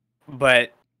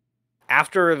 But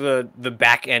after the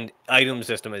back end item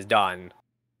system is done,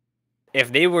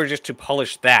 if they were just to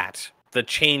polish that, the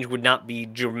change would not be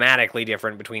dramatically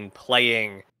different between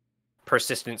playing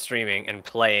persistent streaming and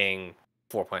playing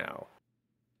 4.0.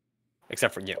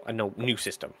 Except for, a new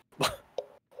system.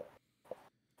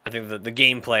 I think the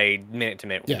gameplay minute to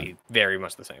minute will be very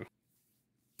much the same.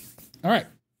 All right.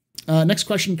 Next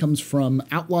question comes from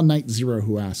Outlaw Knight Zero,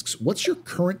 who asks, what's your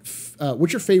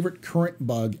favorite current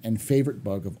bug and favorite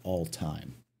bug of all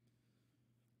time?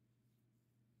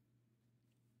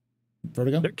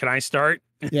 Vertigo? Can I start?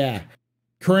 Yeah.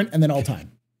 Current and then all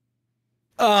time.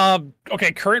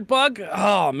 Okay, current bug?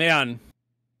 Oh, man.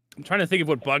 I'm trying to think of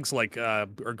what bugs like are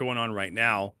going on right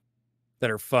now that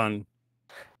are fun.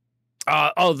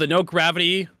 The no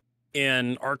gravity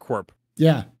in ArcCorp.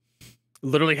 Yeah.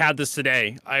 Literally had this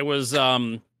today. I was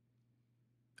the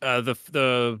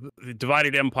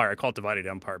Divided Empire. I call it Divided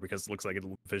Empire because it looks like a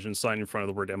vision sign in front of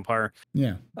the word Empire.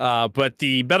 Yeah. But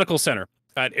the medical center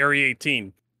at Area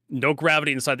 18. No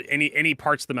gravity inside any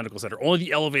parts of the medical center. Only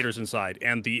the elevators inside,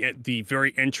 and the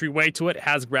very entryway to it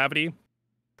has gravity.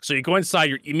 So you go inside,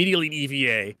 you're immediately in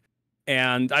EVA,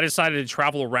 and I decided to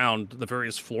travel around the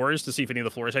various floors to see if any of the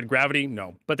floors had gravity.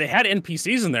 No, but they had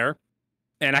NPCs in there,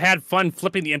 and I had fun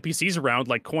flipping the NPCs around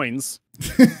like coins.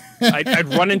 I'd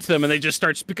run into them and they just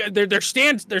start because they're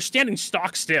standing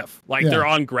stock stiff, like they're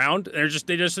on ground. They're just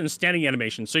in standing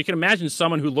animation. So you can imagine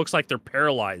someone who looks like they're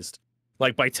paralyzed,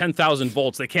 like by 10,000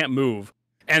 volts, they can't move,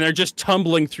 and they're just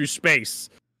tumbling through space.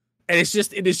 And it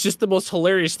is just the most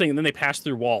hilarious thing. And then they pass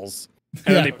through walls,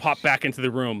 and then they pop back into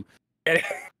the room. And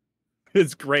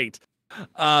it's great.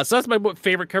 So that's my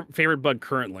favorite bug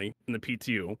currently in the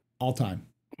PTU. All time.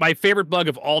 My favorite bug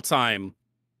of all time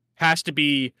has to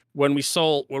be when we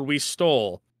stole was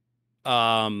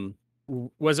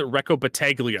it Recco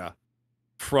Battaglia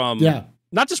from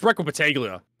not just Recco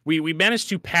Battaglia. We managed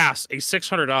to pass a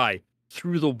 600i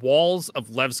through the walls of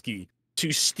Levski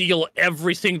to steal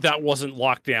everything that wasn't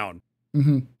locked down.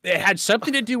 It had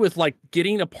something to do with like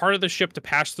getting a part of the ship to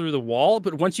pass through the wall,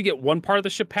 but once you get one part of the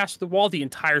ship past the wall, the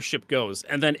entire ship goes.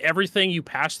 And then everything you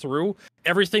pass through,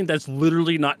 everything that's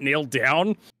literally not nailed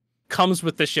down, comes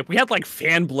with the ship. We had like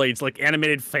fan blades, like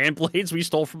animated fan blades we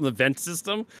stole from the vent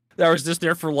system that was just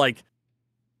there for like,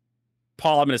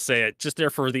 Paul, I'm going to say it, just there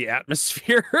for the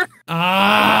atmosphere.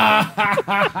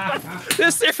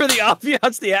 Just there for the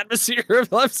ambiance, the atmosphere of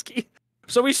Levski.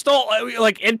 So we stole,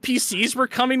 like, NPCs were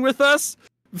coming with us.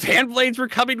 Fan blades were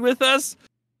coming with us.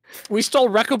 We stole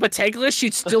Recco Battaglia.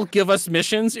 She'd still give us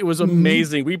missions. It was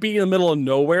amazing. We'd be in the middle of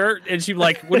nowhere, and she'd be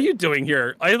like, what are you doing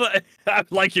here? I'm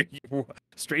like,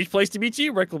 strange place to meet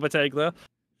you, Recco Battaglia.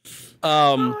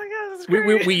 Oh my God, that's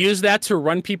great. We used that to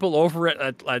run people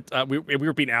over we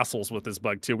were being assholes with this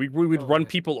bug, too. We would run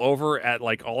people over at,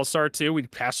 like, Olisar, too. We'd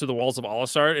pass through the walls of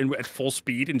Olisar and at full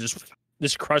speed and just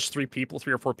crush 3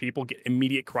 or 4 people, get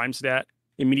immediate crime stat,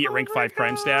 immediate rank 5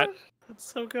 crime stat. That's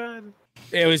so good.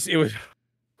 It was.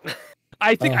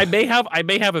 I think I may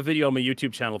have a video on my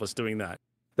YouTube channel of us doing that.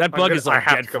 That bug is like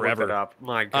dead forever.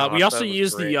 My God, we also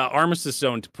used the Armistice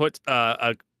Zone to put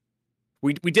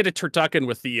we did a turducken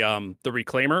with the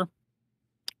Reclaimer.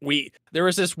 There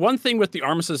was this one thing with the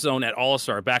Armistice Zone at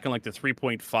Olisar back in like the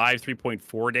 3.5,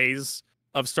 3.4 days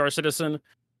of Star Citizen,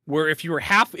 where if you were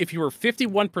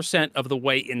 51% of the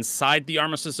way inside the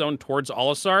Armistice Zone towards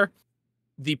Olisar,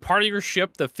 the part of your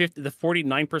ship, the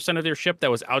 49% of their ship that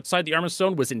was outside the Armistice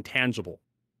Zone was intangible.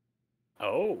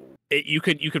 Oh. You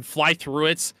could fly through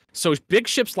it. So big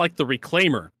ships like the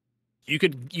Reclaimer, you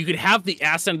could have the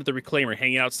ass end of the Reclaimer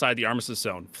hanging outside the Armistice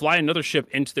Zone, fly another ship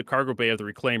into the cargo bay of the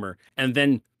Reclaimer, and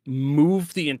then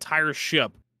move the entire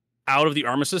ship out of the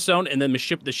Armistice Zone, and then the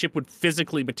ship would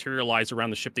physically materialize around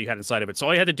the ship that you had inside of it. So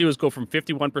all you had to do is go from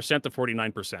 51% to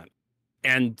 49%.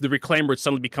 And the Reclaimer would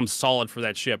suddenly become solid for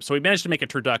that ship. So we managed to make a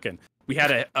turducken. We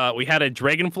had a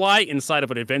Dragonfly inside of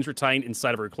an Avenger Titan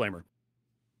inside of a Reclaimer.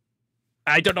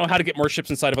 I don't know how to get more ships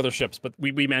inside of other ships, but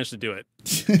we managed to do it.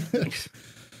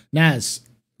 Naz,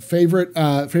 favorite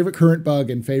current bug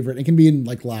and favorite, it can be in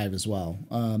like live as well,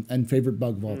 and favorite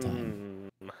bug of all time.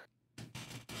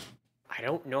 I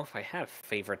don't know if I have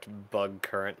favorite bug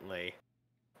currently.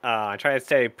 I try to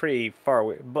stay pretty far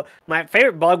away. But my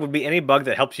favorite bug would be any bug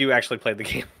that helps you actually play the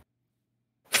game.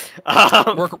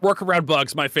 Workaround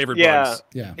bugs, my favorite bugs.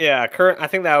 Yeah. Current. I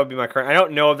think that would be my current. I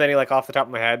don't know of any like off the top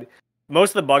of my head.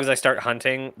 Most of the bugs I start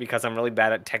hunting because I'm really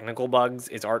bad at technical bugs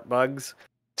is art bugs.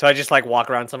 So I just like walk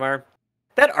around somewhere.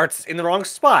 That art's in the wrong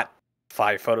spot.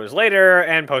 5 photos later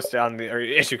and post it on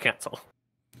the issue cancel.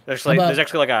 There's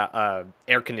actually like a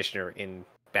air conditioner in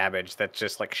Babbage that's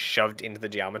just like shoved into the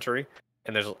geometry.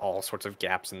 And there's all sorts of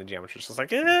gaps in the geometry. It's just like,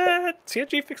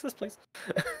 CNG, fix this, please.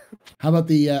 How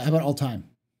about all time?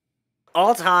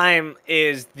 All time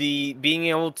is the being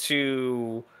able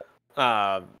to,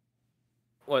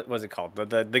 what was it called?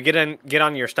 The get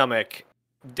on your stomach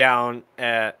down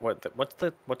at what's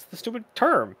the stupid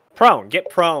term? Prone. Get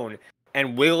prone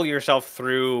and wiggle yourself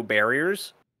through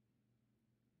barriers,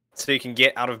 so you can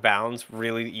get out of bounds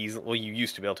really easily. Well, you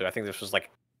used to be able to. I think this was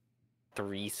like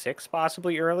 3.6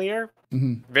 possibly earlier.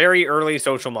 Very early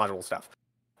social module stuff.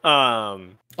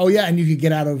 Oh yeah, and you could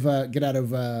get out of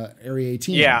Area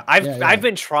 18. Yeah, I've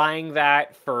been trying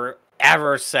that for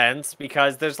ever since,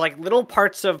 because there's like little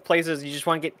parts of places you just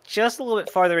want to get just a little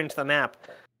bit farther into the map.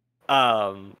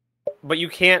 But you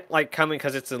can't like come in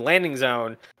because it's a landing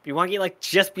zone. You want to get like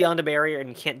just beyond a barrier and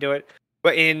you can't do it.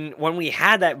 But when we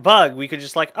had that bug, we could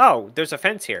just like, oh, there's a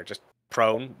fence here. Just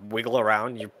prone, wiggle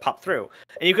around, you pop through.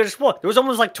 And you could explore. There was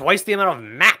almost like twice the amount of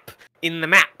map in the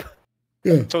map.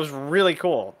 Yeah. So it was really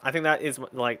cool. I think that is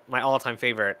like my all-time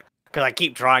favorite, because I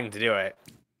keep trying to do it.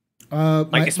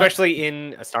 Especially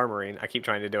in a Star Marine, I keep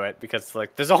trying to do it because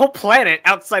like there's a whole planet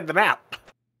outside the map.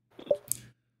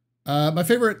 My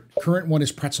favorite current one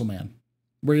is Pretzel Man,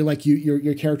 where you're like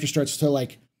your character starts to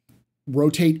like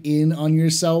rotate in on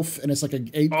yourself, and it's like I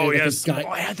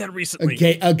had that recently.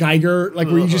 A Geiger, like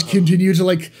where you just continue to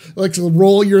like to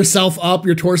roll yourself up.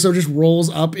 Your torso just rolls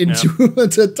up into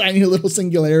into a tiny little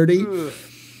singularity.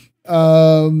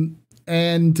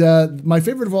 And my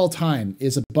favorite of all time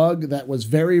is a bug that was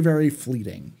very, very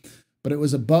fleeting, but it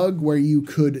was a bug where you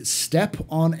could step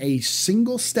on a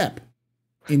single step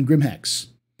in Grimhex.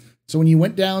 So when you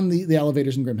went down the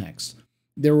elevators in Grimhex,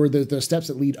 there were the steps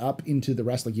that lead up into the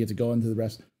rest, like you had to go into the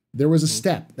rest. There was a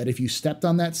step that if you stepped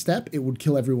on that step, it would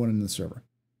kill everyone in the server.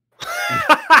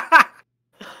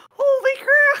 Holy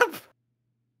crap!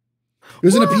 It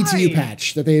was in a PTU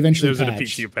patch that they eventually patched. It was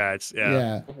in a PTU patch,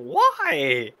 yeah.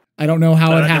 Why? I don't know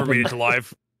how it never happened. made it to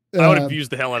live. I would have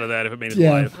used the hell out of that if it made it to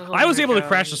live. Oh I was able to God.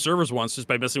 crash the servers once just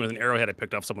by messing with an arrowhead I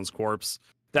picked off someone's corpse.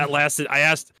 That lasted. I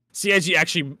asked CIG,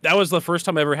 actually, that was the first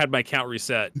time I ever had my account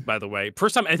reset, by the way.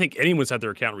 First time I think anyone's had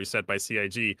their account reset by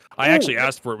CIG. I actually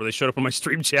asked for it when they showed up on my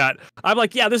stream chat. I'm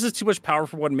like, yeah, this is too much power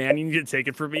for one man. You need to take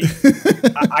it from me.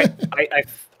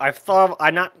 I thought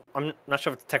I'm not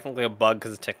sure if it's technically a bug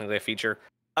because it's technically a feature.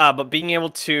 But being able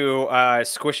to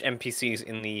squish NPCs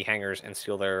in the hangars and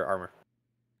steal their armor.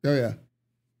 Oh yeah.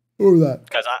 What was that?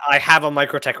 Because I have a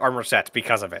Microtech armor set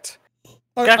because of it.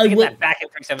 I Got to get will- that back in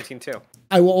 317 too.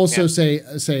 I will also say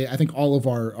I think all of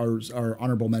our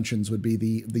honorable mentions would be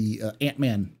the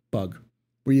Ant-Man bug,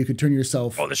 where you could turn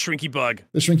yourself. Oh, the shrinky bug.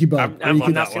 The shrinky bug. I've where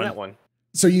you not could- seen that one.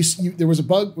 So you there was a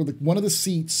bug where one of the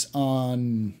seats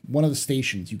on one of the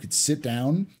stations, you could sit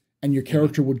down and your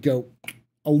character would go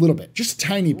a little bit, just a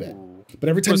tiny bit. But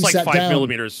every It time was you like sat 5 down,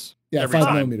 millimeters. yeah, every 5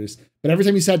 time. millimeters. But every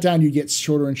time you sat down, you get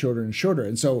shorter and shorter and shorter.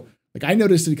 And so, like, I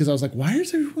noticed it because I was like, why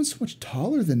is everyone so much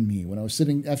taller than me when I was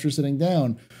after sitting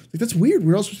down? Like, that's weird.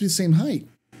 We're all supposed to be the same height.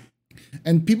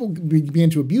 And people began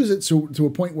to abuse it to a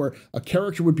point where a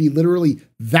character would be literally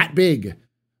that big.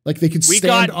 Like, they could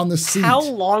stand on the seat. How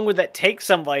long would that take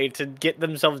somebody to get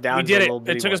themselves down? We to did a it. little It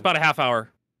bitty took us one? about a half hour.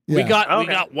 Yeah. We got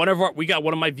Okay. we got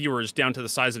one of my viewers down to the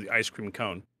size of the ice cream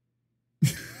cone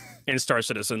in Star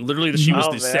Citizen. Literally, she was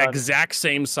Oh, the man. exact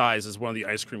same size as one of the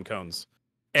ice cream cones.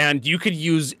 And you could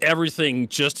use everything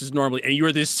just as normally, and you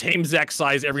are the same exact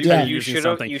size every Yeah. time You you're using should've-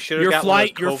 something. you should've You're got one of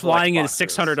those you're Cove flying in boxes.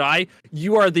 600i.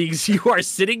 You are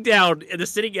sitting down in the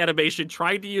sitting animation,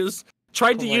 trying to use my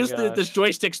the gosh.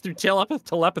 joysticks through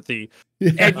telepathy,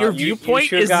 Yeah. and your You viewpoint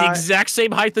should've is the got- exact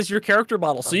same height as your character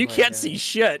model, so Oh you my can't God. see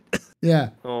shit. Yeah.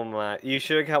 Oh my! You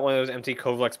should have got one of those empty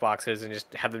Kovlex boxes and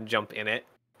just have them jump in it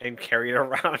and carry it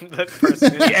around the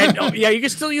person. And, yeah, you can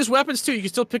still use weapons too. You can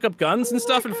still pick up guns and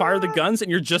stuff and fire the guns,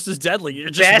 and you're just as deadly. You're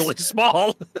just Best- really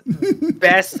small.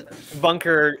 Best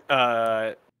bunker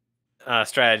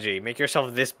strategy: make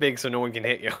yourself this big so no one can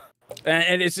hit you.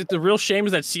 And it's the real shame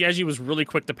is that CIG was really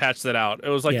quick to patch that out. It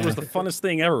was like it was the funnest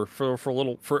thing ever for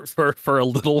a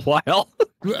little while.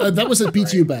 That was a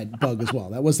PTU bug as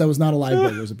well. That was not a live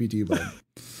bug. It was a PTU bug.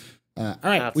 All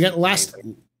right, That's we got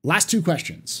last two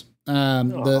questions.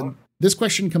 This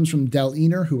question comes from Del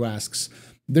Ener, who asks,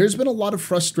 "There's been a lot of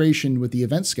frustration with the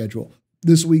event schedule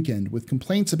this weekend, with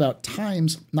complaints about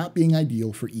times not being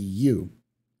ideal for EU.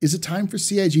 Is it time for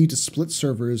CIG to split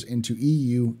servers into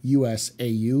EU, US,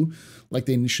 AU, like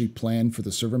they initially planned for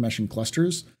the server meshing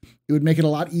clusters? It would make it a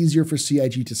lot easier for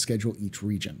CIG to schedule each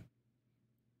region."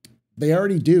 They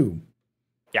already do.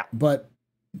 Yeah. But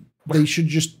they should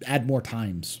just add more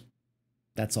times.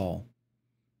 That's all.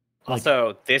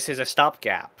 Also, this is a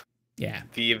stopgap. Yeah.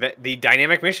 The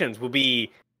dynamic missions will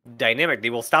be dynamic. They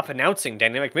will stop announcing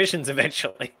dynamic missions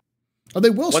eventually. Oh, they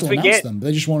will Once still we announce get- them.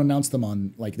 They just won't announce them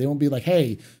on, like, they won't be like,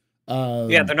 hey,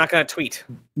 Yeah, they're not gonna tweet.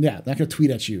 yeah, they're not going to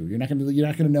tweet at you. You're not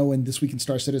going to know when this week in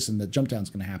Star Citizen the jump down's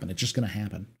going to happen. It's just going to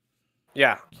happen.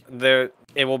 Yeah,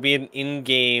 it will be an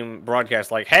in-game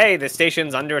broadcast like, "Hey, the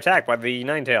station's under attack by the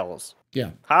Ninetales.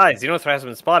 Yeah. Hi, Xenothreat has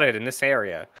been spotted in this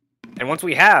area." And once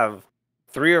we have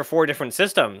 3 or 4 different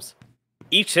systems,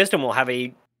 each system will have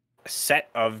a set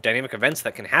of dynamic events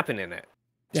that can happen in it.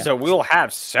 Yeah. So we'll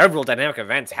have several dynamic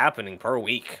events happening per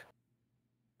week,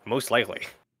 most likely.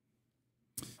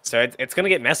 So it's gonna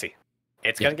get messy.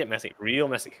 It's gonna get messy, real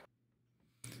messy.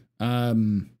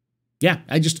 Yeah,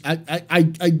 they just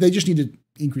need to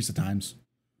increase the times.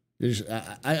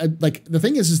 Like, the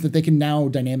thing is that they can now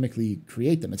dynamically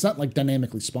create them. It's not like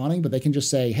dynamically spawning, but they can just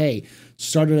say, hey,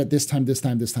 start it at this time, this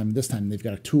time, this time, this time. And they've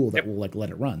got a tool that will, like, let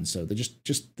it run. So they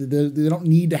they don't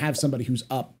need to have somebody who's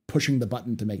up pushing the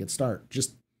button to make it start.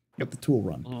 Just let the tool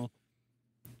run. Mhm.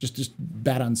 Just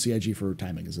bat on CIG for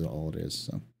timing is all it is.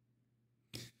 So,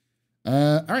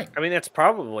 all right, I mean, it's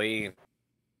probably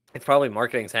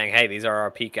marketing saying, "Hey, these are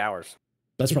our peak hours."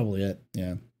 that's probably it.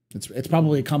 Yeah. It's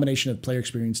probably a combination of player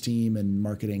experience team and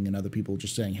marketing and other people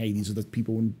just saying, hey, these are the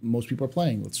people when most people are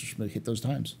playing. Let's just hit those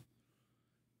times.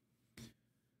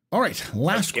 All right,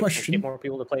 last question. Get more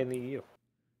people to play in the EU.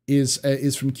 Is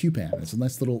from QPAN. It's a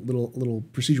nice little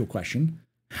procedural question.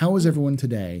 How is everyone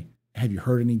today? Have you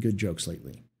heard any good jokes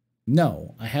lately?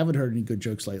 No, I haven't heard any good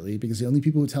jokes lately because the only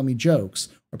people who tell me jokes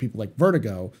are people like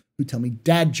Vertigo who tell me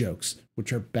dad jokes,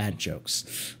 which are bad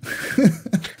jokes.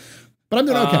 But I'm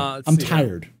doing okay. I'm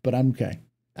tired, but I'm okay.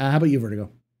 How about you,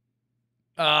 Vertigo?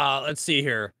 Let's see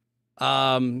here.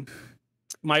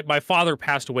 My father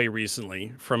passed away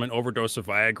recently from an overdose of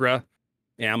Viagra,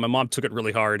 and my mom took it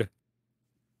really hard.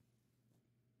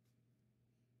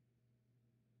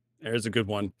 There's a good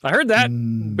one. I heard that.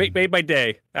 Made my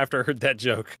day after I heard that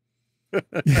joke.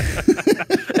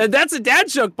 And that's a dad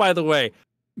joke, by the way.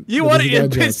 You want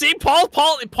to see Paul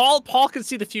can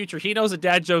see the future. He knows a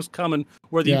dad joke's coming,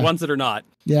 whether he wants it or not.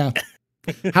 Yeah.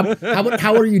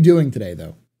 How are you doing today,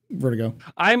 though, Vertigo?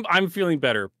 I'm feeling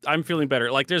better. I'm feeling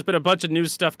better. Like, there's been a bunch of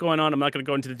news stuff going on. I'm not going to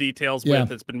go into the details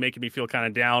with. It's been making me feel kind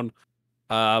of down.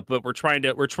 But we're trying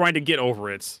to get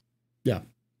over it. Yeah.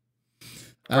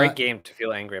 Great game to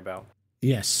feel angry about.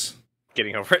 Yes.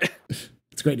 Getting over it.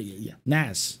 It's great to get you.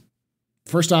 Naz.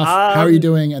 First off, how are you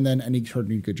doing? And then heard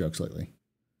any good jokes lately?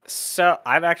 So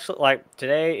I've actually,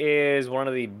 today is one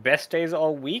of the best days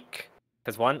all week.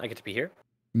 Because one, I get to be here.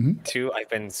 Mm-hmm. Two, I've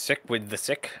been sick with the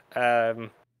sick, the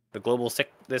global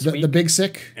sick this week. The big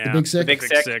sick? Yeah. The big sick? The big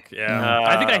sick. Yeah.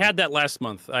 I think I had that last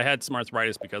month. I had some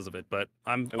arthritis because of it, but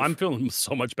I'm feeling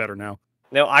so much better now.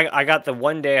 No, I got the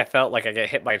one day I felt like I got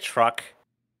hit by a truck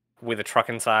with a truck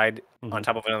inside on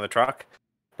top of another truck.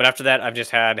 But after that, I've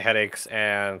just had headaches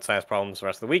and sinus problems the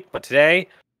rest of the week. But today,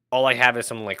 all I have is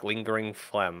some lingering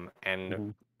phlegm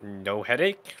and no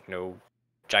headache, no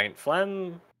giant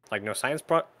phlegm, no sinus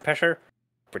pressure.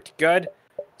 Pretty good.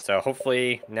 So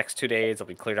hopefully next 2 days I'll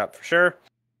be cleared up for sure.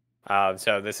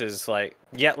 So this is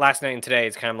last night and today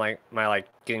is kind of my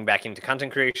getting back into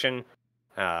content creation,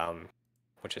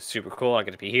 which is super cool. I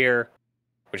get to be here,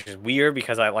 which is weird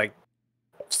because I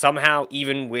somehow,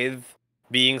 even with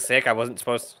being sick, I wasn't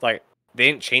supposed to, they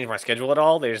didn't change my schedule at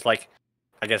all. They just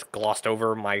I guess glossed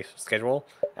over my schedule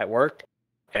at work,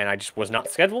 and I just was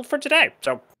not scheduled for today.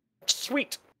 So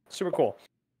sweet, super cool.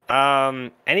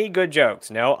 Any good jokes?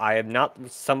 No, I am not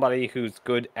somebody who's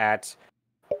good at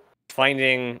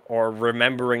finding or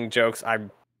remembering jokes.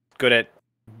 I'm good at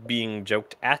being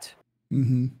joked at.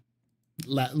 Mm-hmm.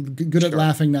 Good at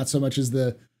laughing, not so much as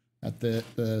the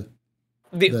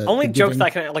only jokes that I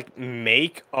can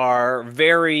make are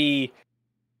very,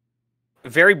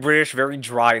 very British, very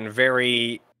dry, and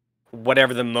very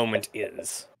whatever the moment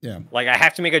is. Yeah. I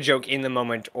have to make a joke in the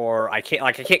moment, or I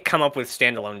can't come up with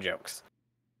standalone jokes.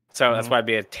 So that's why I'd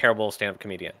be a terrible stand-up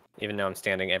comedian, even though I'm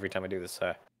standing every time I do this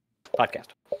podcast.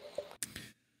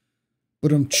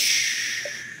 But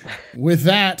with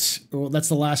that, that's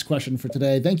the last question for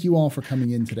today. Thank you all for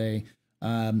coming in today.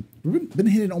 We've been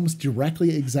hitting almost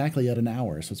directly exactly at an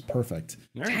hour, so it's perfect.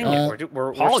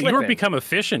 Paul, you have become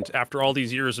efficient after all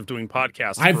these years of doing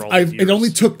podcasts. It only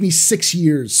took me 6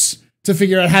 years to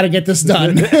figure out how to get this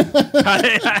done.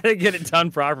 how to get it done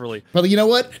properly. But you know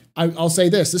what? I'll say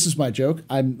this. This is my joke.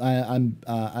 I'm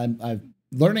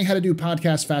learning how to do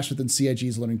podcasts faster than CIG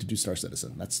is learning to do Star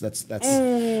Citizen. That's.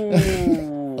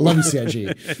 I love you,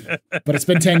 CIG, but it's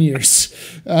been 10 years.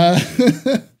 I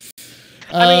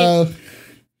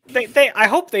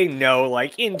hope they know,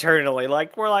 internally,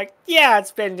 yeah,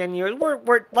 it's been 10 years.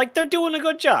 We're they're doing a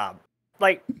good job.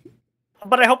 But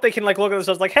I hope they can look at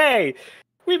themselves hey,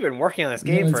 we've been working on this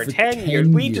game for 10 years.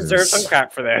 We deserve some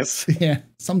crap for this. Yeah.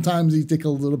 Sometimes you eat a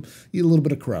little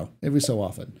bit of crow every so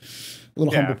often. A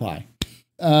little humble pie.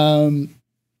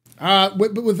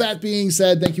 But with that being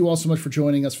said, thank you all so much for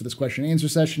joining us for this question and answer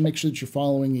session. Make sure that you're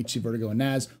following HCVertigo and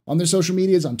Naz on their social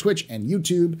medias, on Twitch and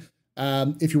YouTube.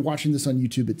 If you're watching this on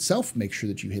YouTube itself, make sure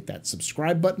that you hit that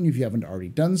subscribe button if you haven't already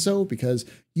done so, because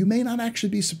you may not actually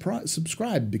be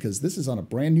subscribed, because this is on a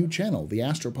brand new channel. The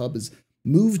AstroPub is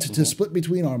moved to split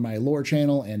between my lore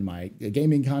channel and my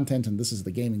gaming content, and this is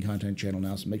the gaming content channel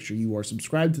now, so make sure you are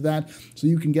subscribed to that so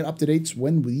you can get up-to-dates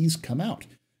when these come out.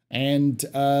 And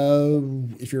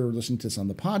if you're listening to this on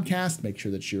the podcast, make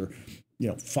sure that you're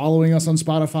following us on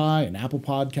Spotify and Apple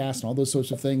Podcasts and all those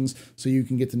sorts of things so you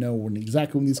can get to know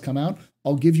exactly when these come out.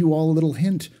 I'll give you all a little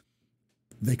hint.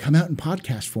 They come out in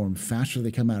podcast form faster than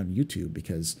they come out on YouTube,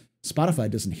 because Spotify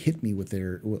doesn't hit me with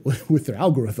their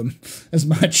algorithm as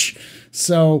much.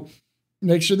 So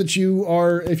make sure that you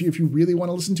are, if you really want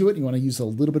to listen to it, you want to use a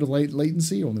little bit of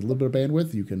latency or only a little bit of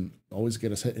bandwidth, you can always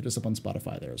hit us up on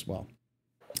Spotify there as well.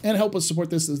 And help us support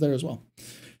this is there as well.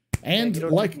 And you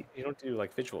don't do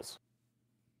like visuals.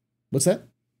 What's that?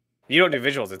 You don't do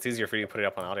visuals. It's easier for you to put it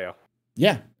up on audio.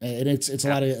 Yeah, and it's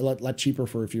a lot cheaper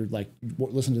for if you're like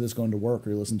listen to this going to work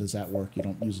or you listen to this at work. You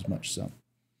don't use as much. So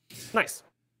nice.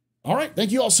 All right,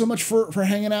 thank you all so much for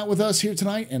hanging out with us here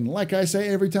tonight. And like I say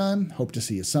every time, hope to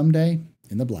see you someday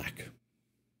in the black.